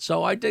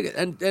 So I dig it.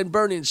 And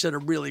Bernie and Sid are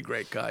really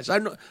great guys. I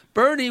know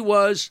Bernie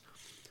was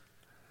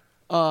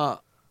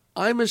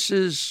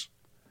Imus's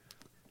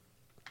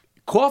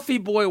Coffee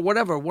Boy,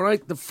 whatever.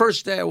 The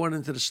first day I went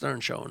into the Stern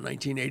Show in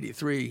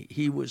 1983,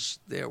 he was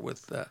there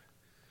with,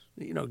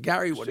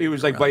 Gary. He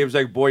was like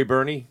Boy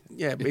Bernie.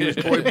 Yeah, but he was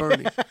Boy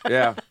Bernie.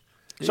 Yeah.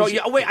 So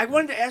wait, I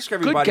wanted to ask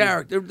everybody. Good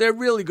character. They're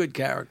really good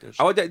characters.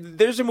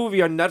 There's a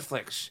movie on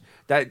Netflix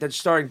that's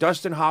starring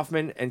Dustin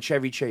Hoffman and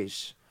Chevy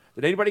Chase.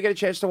 Did anybody get a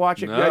chance to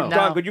watch it? No. Yeah, No.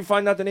 Don, could you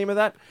find out the name of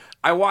that?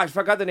 I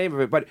forgot the name of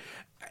it, but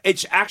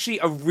it's actually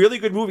a really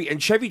good movie,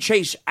 and Chevy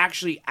Chase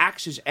actually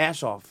acts his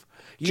ass off.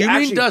 Do you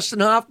mean Dustin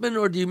Hoffman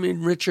or do you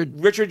mean Richard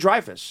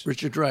Dreyfuss?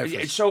 Richard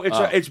Dreyfuss. So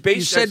it's based.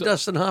 You said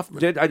Dustin Hoffman.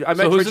 Did I meant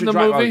So who's Richard in the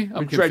movie?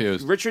 I'm Richard-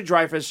 confused. Richard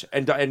Dreyfuss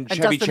and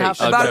Chevy Dustin Chase.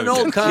 Hoffman. About an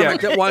old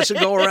comic Yeah. that wants to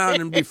go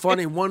around and be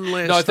funny one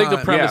last No, I think the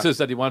time. premise Yeah. is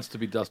that he wants to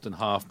be Dustin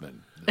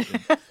Hoffman.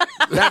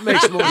 That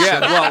makes more sense. Yeah,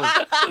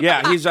 well,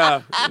 yeah, he's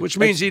Which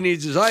means he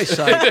needs his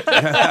eyesight.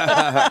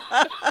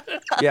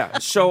 yeah.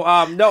 So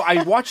no,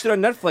 I watched it on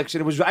Netflix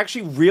and it was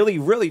actually really,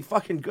 really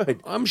fucking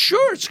good. I'm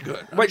sure it's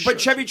good. I'm But sure.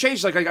 Chevy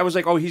Chase, I was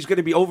like, oh, he's going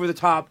to be over the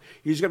top.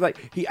 He's going to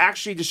he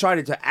actually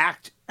decided to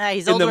act.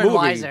 He's in older the and movie.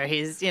 wiser.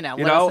 He's, what You else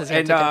know, is there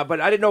and to do?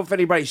 but I didn't know if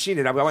anybody's seen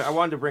it. I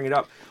wanted to bring it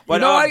up.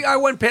 But I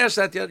went past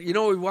that.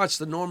 We watched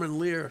the Norman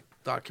Lear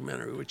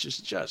documentary, which is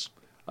just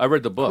I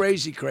read the book.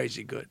 crazy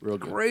good. Real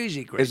good.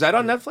 Crazy. is that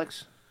on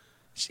Netflix?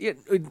 Yeah,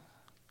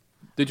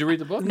 Did you read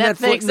the book?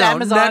 Netflix,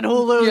 Amazon,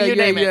 Hulu, yeah, you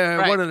name it. Yeah,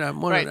 Right. one of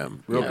them. Right.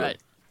 Real Yeah, good. right.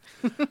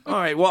 All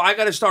right. Well, I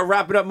got to start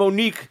wrapping up.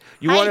 Monique,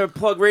 you Hi. want to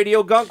plug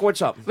Radio Gunk?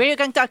 What's up?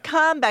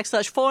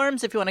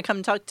 RadioGunk.com/forums if you want to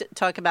come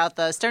talk about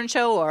the Stern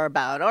Show or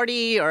about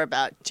Artie or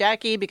about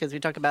Jackie, because we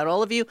talk about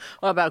all of you,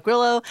 or about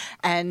Grillo,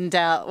 and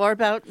or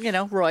about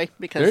There Roy, you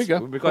because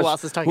go. Because who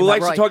else is talking who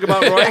about likes Roy? to talk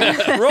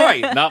about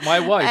Roy? Roy. Not my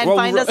wife. And Well,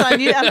 find us on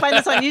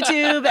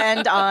YouTube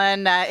and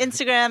on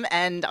Instagram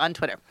and on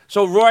Twitter.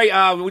 So, Roy,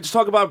 let's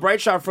talk about Bright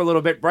Shot for a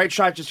little bit. Bright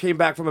Shot just came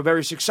back from a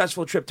very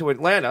successful trip to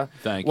Atlanta.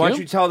 Thank Why don't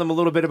you. you tell them a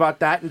little bit about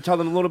that and tell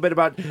them a little bit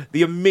about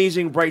the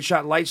amazing Bright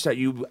Shot lights that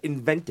you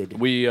invented?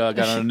 We got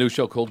on a new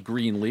show called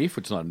Greenleaf,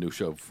 which is not a new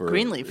show for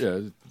Greenleaf. Yeah,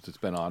 it's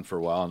been on for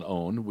a while and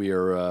owned. We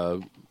are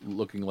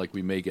looking like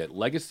we may get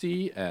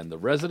Legacy and The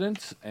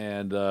Residents,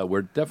 and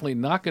we're definitely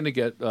not going to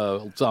get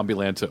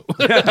Zombieland 2.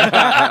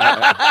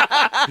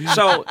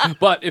 So,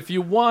 But if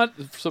you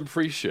want some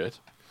free shit,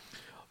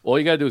 all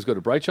you got to do is go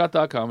to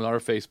brightshot.com on our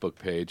Facebook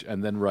page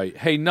and then write,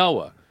 "Hey,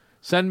 Noah,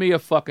 send me a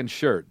fucking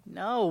shirt."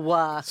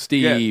 No.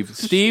 Steve. Yeah.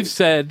 Steve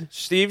said,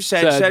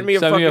 send me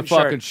a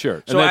fucking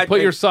shirt. And So then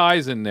put your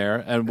size in there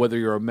and whether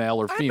you're a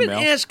male or I've female.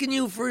 been asking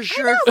you for a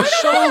shirt for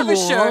so long.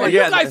 You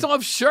Yeah, guys don't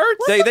have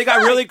shirts? They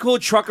got really cool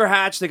trucker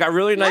hats. They got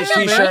really nice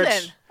Yeah,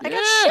 T-shirts. I got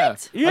Yeah.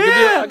 shit.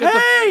 Yeah,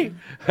 Hey!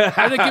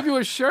 Did they give you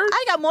a shirt?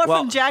 I got more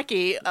Well- from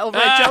Jackie over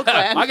at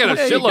Jokeland. I got a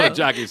There you shitload go. of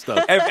Jackie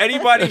stuff. If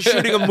anybody's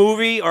shooting a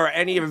movie or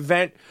any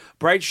event,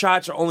 Bright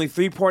Shots are only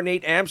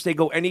 3.8 amps. They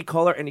go any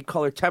color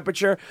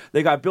temperature.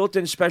 They got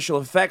built-in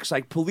special effects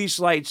like police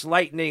lights,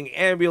 lightning,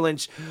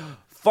 ambulance,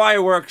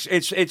 fireworks.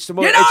 It's the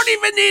most. You don't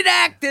even need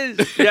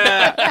actors.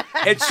 Yeah,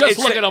 Just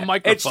look at a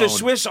microphone. It's the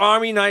Swiss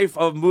Army knife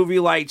of movie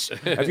lights.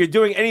 If you're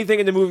doing anything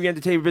in the movie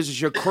entertainment business,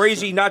 you're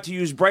crazy not to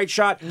use Bright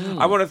Shot.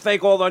 I want to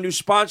thank all our new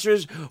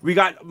sponsors. We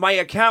got my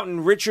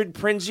accountant, Richard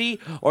Prinzi,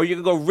 or you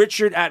can go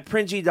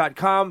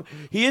richard@prinzi.com.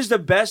 He is the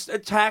best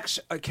tax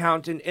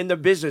accountant in the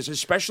business,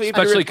 especially if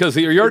Especially because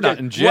you're not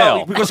in jail.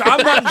 Well, because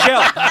I'm not in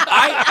jail.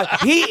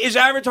 He is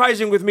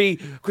advertising with me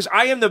because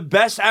I am the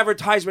best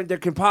advertisement there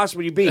can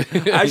possibly be.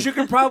 As you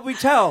can probably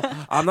tell,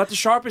 I'm not the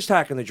sharpest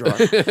tack in the drawer.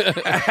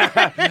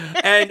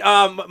 And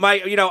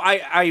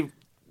I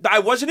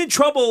wasn't in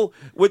trouble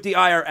with the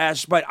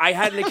IRS, but I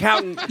had an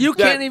accountant. You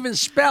that- can't even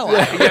spell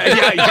it.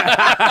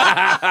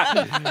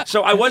 yeah.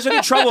 So I wasn't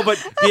in trouble, but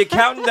the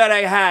accountant that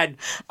I had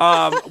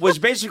was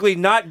basically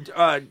not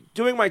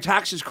doing my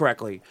taxes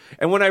correctly.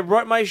 And when I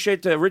brought my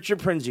shit to Richard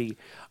Prinzi,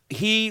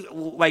 he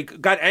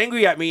got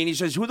angry at me and he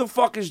says, "Who the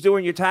fuck is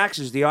doing your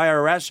taxes? The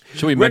IRS?"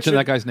 Should we mention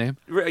that guy's name?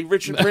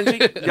 Richard Prinzi?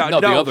 Yeah,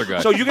 No, the other guy.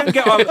 So you can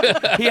get.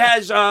 He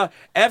has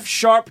F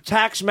Sharp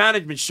Tax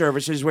Management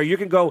Services, where you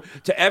can go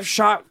to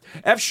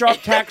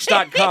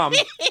fsharptax.com.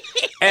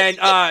 And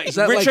Is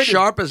that Richard, like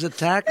sharp as a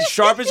tax?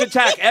 Sharp as a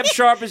tack.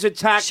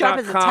 fsharpasattack.com. Sharp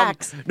as a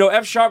tax. No,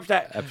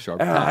 fsharp.tax.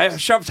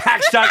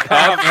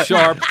 fsharptax.com. F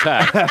sharp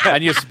tax.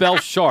 And you spell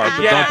sharp,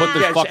 but don't put the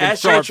yes, fucking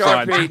sharp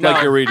sign SHRP, like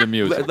no. you're reading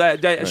music.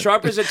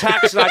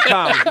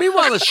 Sharpasattax.com.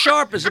 Meanwhile, the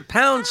sharp is a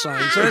pound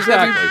sign, so there's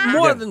got to Exactly. be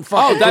more than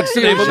fucking. Oh, that's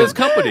the name of this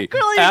company.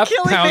 Grillo, you're F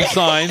killing pound me.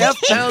 sign. F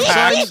pound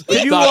sign.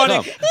 If you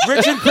want it,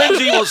 Richard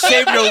Prinzi will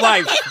save your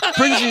life.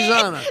 Prinzi's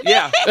honor.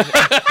 Yeah.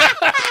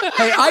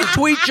 Hey, I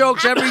tweet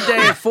jokes every day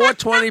at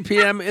 4:20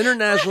 p.m.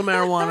 International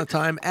Marijuana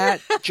Time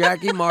at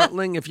Jackie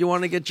Martling. If you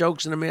want to get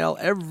jokes in the mail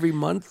every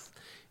month,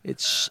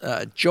 it's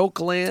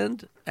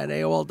Jokeland at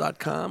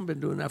AOL.com. Been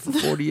doing that for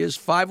 40 years.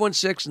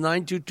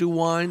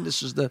 516-922-WINE.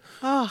 This is the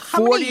how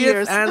many 40th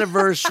years?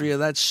 anniversary of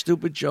that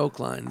stupid joke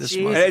line this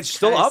Jeez. month. And it's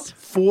still up? Christ.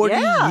 40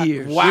 Yeah.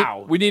 years.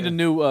 Wow. We need a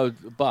new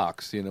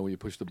box, when you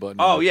push the button.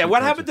 Oh, yeah.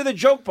 What happened to the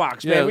joke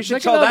box, man? Yeah, we should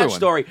make tell another that one.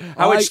 story.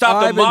 How it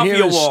stopped the I've been mafia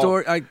hearing wall.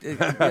 story.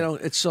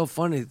 It's so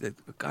funny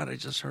that, God, I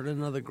just heard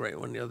another great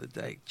one the other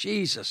day.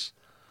 Jesus.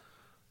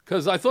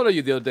 Because I thought of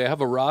you the other day. I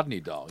have a Rodney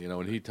doll,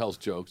 when he tells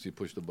jokes, you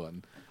push the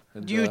button.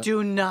 And, You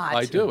do not.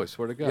 I do, I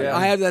swear to God. Yeah.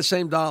 I have that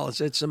same doll.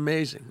 It's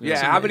amazing. Yeah,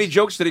 It's how many amazing.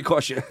 jokes did it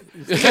cost you?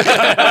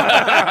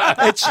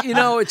 It's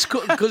it's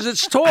cool because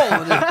it's tall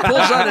and it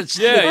pulls on its.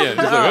 Yeah. He's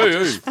like, hey,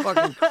 It's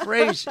fucking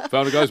crazy.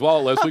 Found a guy's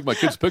wallet last week. My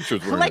kid's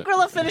pictures were in Let it.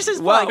 Grillo finish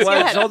his Well, plugs. Go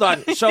ahead. hold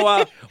on.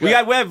 So we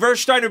have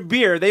Versteiner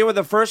beer. They were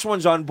the first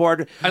ones on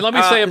board. And let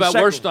me say the about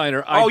second-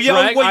 Wersteiner. Oh, yeah,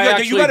 drank, well, I you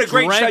actually got a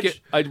great drank judge.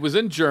 it. I was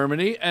in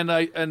Germany, and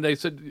they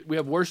said we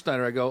have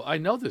Wersteiner. I go, I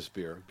know this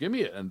beer. Give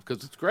me it, and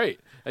because it's great.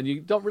 And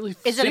you don't really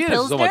Is see it a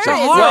it so much. Pilsner?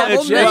 Is Well, it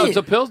it's- a yeah, It's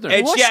a Pilsner.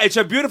 It's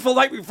a beautiful,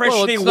 light, refreshing,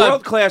 Well, it's not-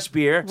 world-class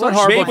beer. It's not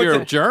horrible Made if with you're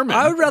the- German.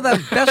 I would rather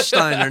have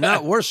Besteiner,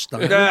 not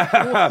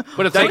Worsteiner.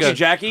 but it's Thank like you,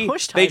 Jackie.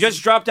 Push They Tyson.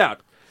 just dropped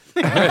out.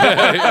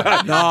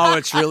 No,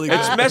 it's really good.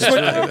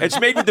 It's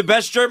made with the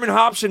best German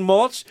hops and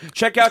malts.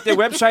 Check out their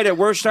website at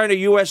Wersteiner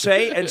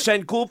USA and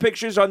send cool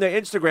pictures on their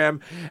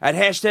Instagram at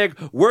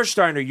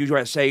 #Wersteiner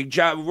USA.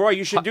 Roy,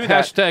 you should do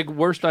that. Hashtag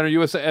Wersteiner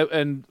USA.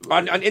 And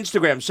On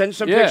Instagram, send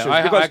some Yeah, pictures.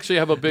 I because actually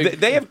have a big-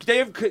 They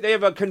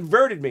have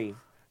converted me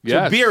to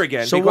Yes. beer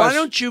again. So because- why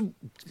don't you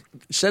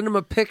send him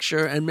a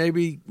picture and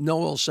maybe Noah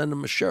will send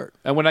him a shirt?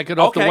 and when I get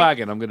off the Okay.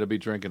 wagon, I'm going to be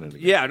drinking it again.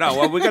 Yeah, no.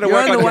 Well, we got to You're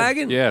work on the on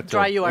wagon? Yeah.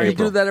 Dry till you are. You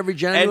April. do that every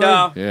January? And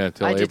Yeah,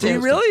 till I do April. too. Do you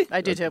really?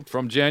 I do too.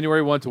 From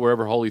January 1 to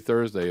wherever Holy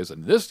Thursday is,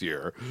 and this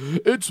year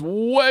it's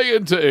way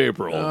into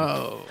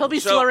April. He'll be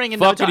So- slurring in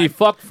no Fuckity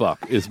time. fuck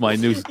is my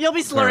new. You'll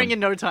be slurring term. in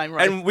no time,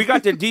 right? And we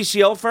got the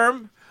DCL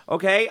firm.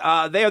 Okay,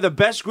 they are the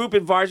best group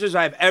advisors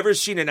I've ever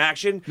seen in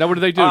action. Now, what do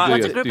they do?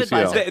 What's a group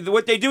advisor?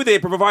 What they do, they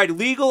provide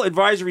legal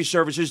advisory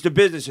services to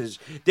businesses.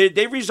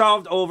 They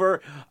resolved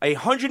over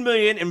 $100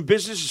 million in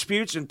business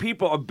disputes, and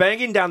people are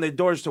banging down their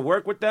doors to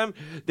work with them.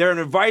 They're an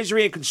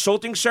advisory and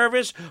consulting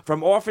service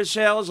from office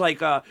sales,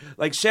 like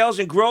sales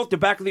and growth, to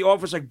back of the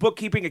office, like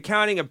bookkeeping,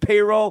 accounting, and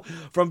payroll.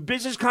 From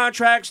business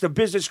contracts to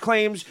business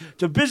claims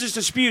to business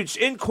disputes,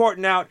 in court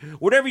and out,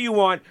 whatever you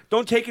want.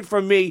 Don't take it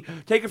from me.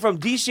 Take it from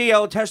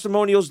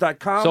DCLtestimonials.com.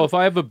 So if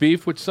I have a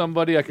beef with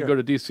somebody, I can go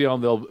to DCL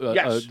and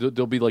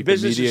they'll be like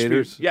Business the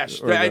mediators. dispute. Yes,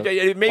 or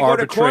the it may go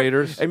to court.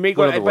 arbitrators. It may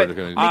go. What other But, word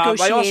can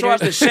I also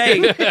have to say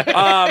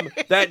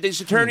Negotiators. that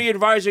this attorney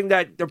advising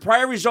that the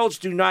prior results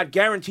do not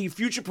guarantee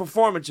future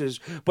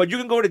performances, but you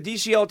can go to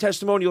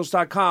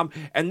DCLtestimonials.com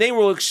and they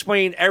will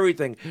explain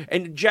everything.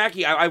 And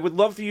Jackie, I would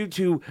love for you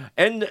to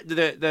end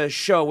the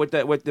show with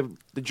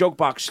the joke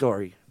box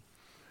story.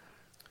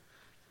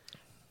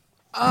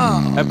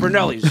 Oh. At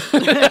Brunelli's.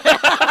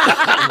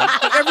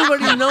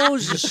 Everybody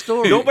knows the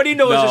story. Nobody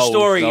knows the No,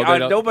 story. no, they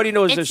don't. Nobody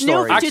knows the It's new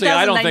story. for Actually,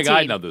 I don't think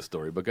I 2019. know this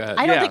story, but go ahead.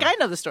 I don't Yeah. think I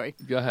know the story.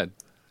 Go ahead.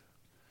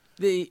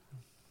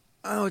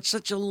 It's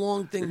such a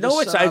long thing. No, to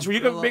it's set not. up, You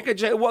can Grillo. make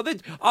it. Well,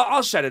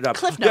 I'll set it up.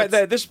 Cliff notes.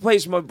 This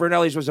place,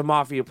 Brunelli's, was a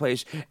mafia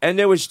place, and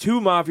there was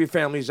two mafia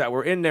families that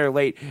were in there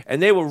late,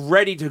 and they were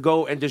ready to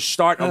go and to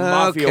start a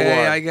mafia Okay,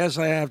 war. I guess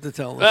I have to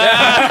tell them.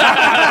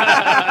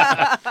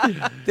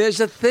 There's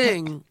a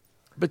thing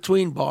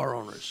between bar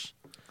owners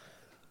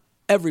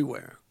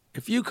everywhere.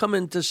 If you come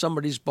into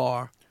somebody's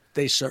bar,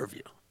 they serve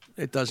you.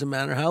 It doesn't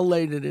matter how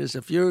late it is.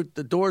 If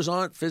the doors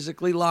aren't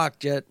physically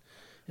locked yet,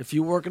 if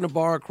you work in a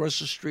bar across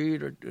the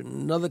street or in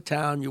another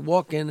town, you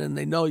walk in and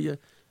they know you.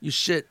 You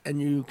sit and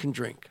you can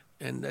drink,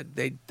 and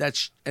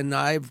and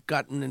I've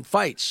gotten in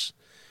fights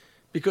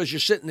because you're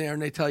sitting there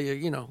and they tell you,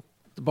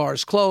 the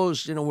bar's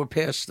closed. We're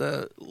past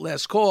the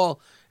last call,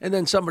 and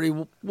then somebody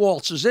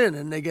waltzes in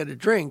and they get a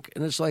drink,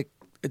 and it's like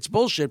it's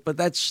bullshit. But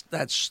that's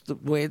the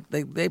way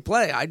they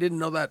play. I didn't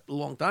know that a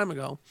long time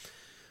ago.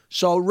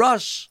 So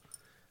Russ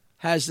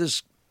has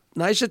this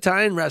nice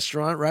Italian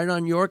restaurant right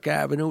on York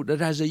Avenue that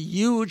has a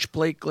huge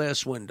plate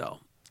glass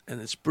window,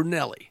 and it's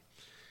Brunelli.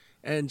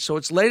 And so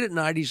it's late at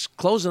night. He's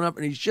closing up,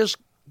 and he's just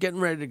getting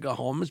ready to go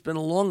home. It's been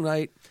a long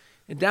night.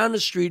 And down the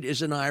street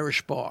is an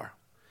Irish bar.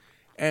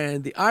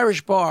 And the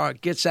Irish bar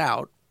gets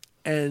out,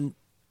 and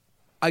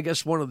I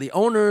guess one of the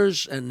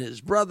owners and his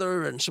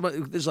brother and somebody,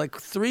 there's like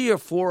 3 or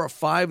 4 or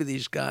 5 of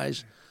these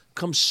guys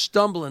come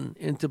stumbling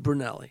into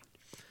Brunelli.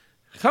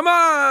 Come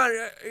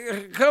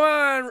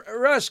on,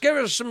 Russ, give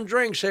us some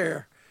drinks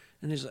here.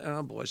 And he's like,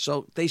 oh, boy.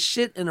 So they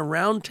sit in a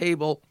round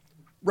table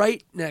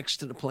right next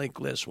to the plate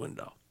glass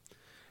window.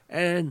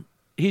 And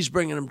he's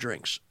bringing them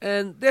drinks.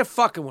 And they're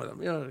fucking with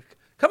him.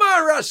 Come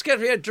on, Russ, get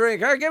me a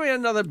drink. Or give me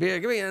another beer.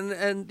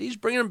 And he's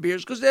bringing them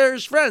beers because they're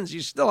his friends.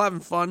 He's still having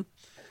fun.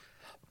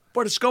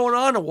 But it's going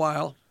on a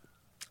while.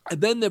 And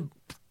then they're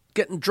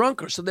getting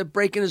drunker, so they're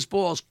breaking his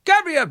balls.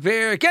 Get me a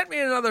beer. Get me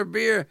another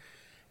beer.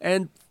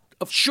 And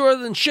sure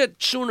than shit,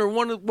 sooner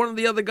one of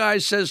the other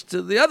guys says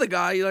to the other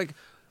guy,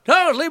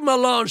 No, leave him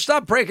alone.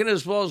 Stop breaking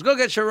his balls. Go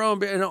get your own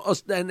beer.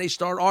 And they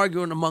start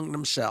arguing among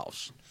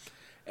themselves.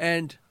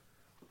 And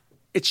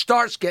it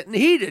starts getting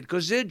heated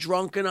because they're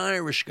drunken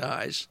Irish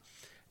guys.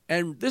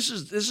 And this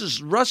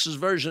is Russ's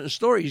version of the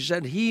story. He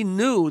said he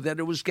knew that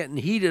it was getting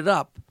heated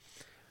up.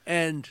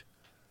 And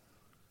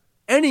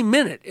any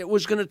minute it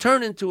was going to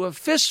turn into a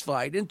fist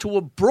fight, into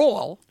a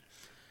brawl.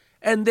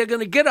 And they're going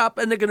to get up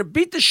and they're going to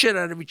beat the shit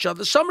out of each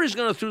other. Somebody's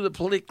going to throw the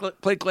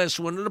plate glass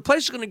window. The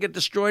place is going to get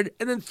destroyed.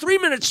 And then 3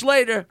 minutes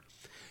later,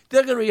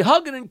 they're going to be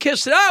hugging and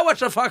kissing. What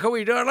the fuck are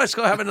we doing? Let's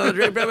go have another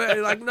drink.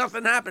 Like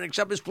nothing happened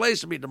except his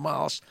place to be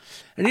demolished.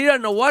 And he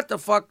doesn't know what the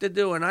fuck to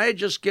do. And I had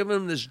just given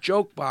him this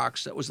joke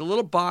box that was a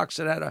little box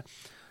that had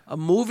a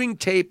moving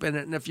tape in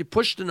it. And if you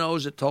pushed the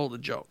nose, it told a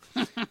joke.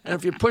 And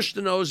if you pushed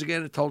the nose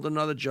again, it told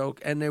another joke.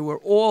 And they were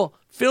all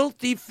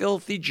filthy,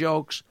 filthy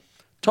jokes,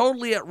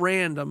 totally at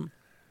random.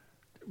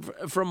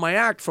 From my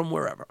act, from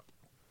wherever.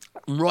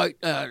 Right,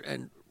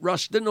 and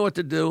Russ didn't know what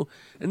to do,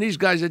 and these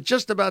guys are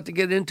just about to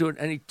get into it,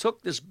 and he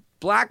took this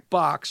black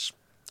box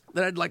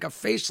that had like a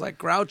face like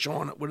Groucho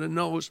on it with a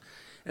nose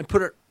and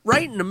put it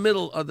right in the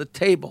middle of the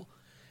table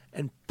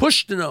and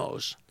pushed the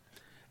nose.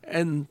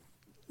 And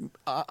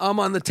I'm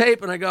on the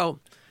tape, and I go,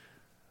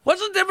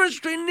 what's the difference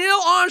between Neil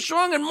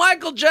Armstrong and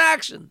Michael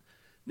Jackson?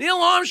 Neil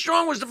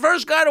Armstrong was the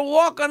first guy to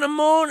walk on the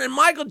moon, and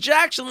Michael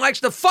Jackson likes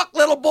to fuck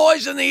little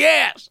boys in the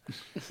ass.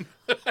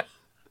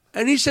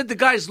 And he said the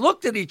guys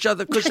looked at each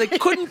other because they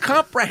couldn't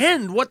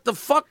comprehend what the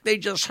fuck they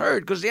just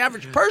heard, because the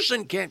average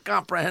person can't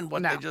comprehend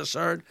what they just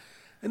heard.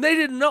 And they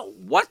didn't know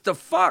what the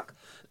fuck.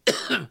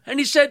 And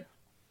he said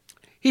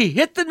he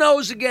hit the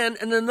nose again,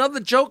 and another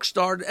joke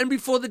started. And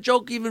before the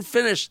joke even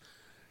finished,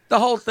 the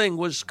whole thing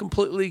was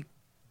completely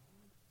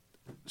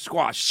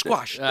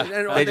squashed.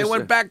 And they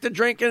went back to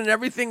drinking, and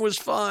everything was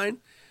fine.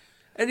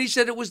 And he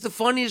said it was the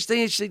funniest thing.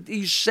 He said,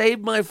 he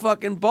saved my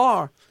fucking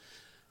bar.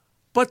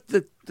 But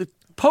the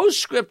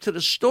postscript to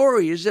the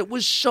story is it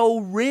was so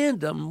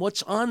random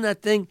what's on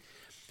that thing.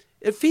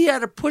 If he had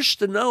to push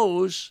the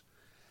nose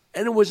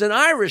and it was an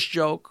Irish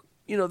joke,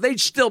 they'd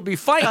still be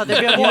fighting. Oh,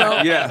 they'd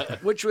be Yeah.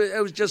 Which was, it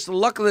was just the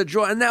luck of the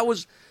draw. And that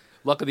was...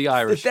 Luck of the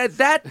Irish.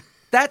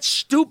 That's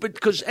stupid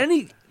because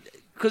it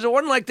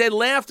wasn't like they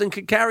laughed and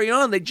could carry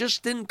on. They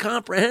just didn't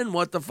comprehend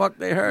what the fuck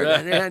they heard.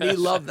 And he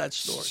loved that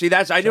story. See,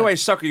 I knew I'd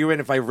sucker you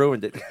in if I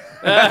ruined it.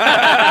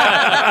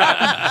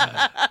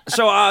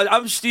 So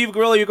I'm Steve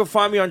Gorilla. You can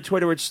find me on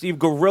Twitter at Steve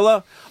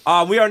Gorilla.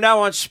 We are now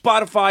on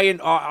Spotify and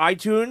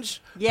iTunes.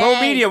 Yay.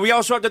 Pro Media. We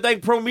also have to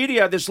thank Pro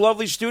Media, this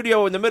lovely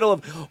studio in the middle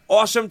of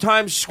awesome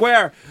Times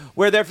Square,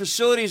 where their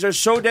facilities are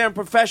so damn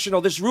professional.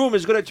 This room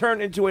is going to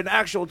turn into an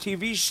actual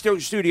TV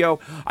studio.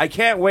 I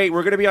can't wait.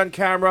 We're going to be on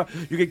camera.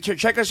 You can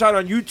check us out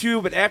on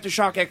YouTube at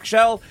Aftershock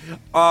XL,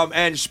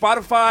 and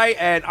Spotify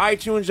and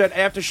iTunes at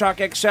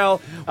Aftershock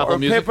XL. Apple or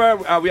Music.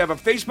 Pippa. We have a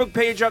Facebook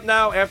page up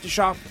now,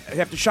 Aftershock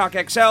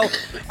XL.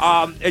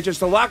 It's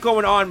just a lot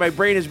going on. I've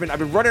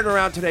been running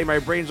around today. My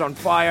brain's on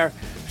fire.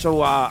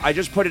 So I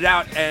just put it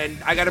out, and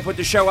I got to put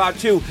the show out,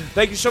 too.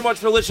 Thank you so much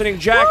for listening,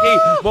 Jackie,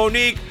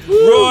 Monique,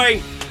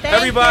 Roy,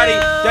 everybody.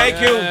 You. Thank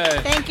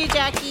you. Thank you,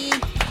 Jackie.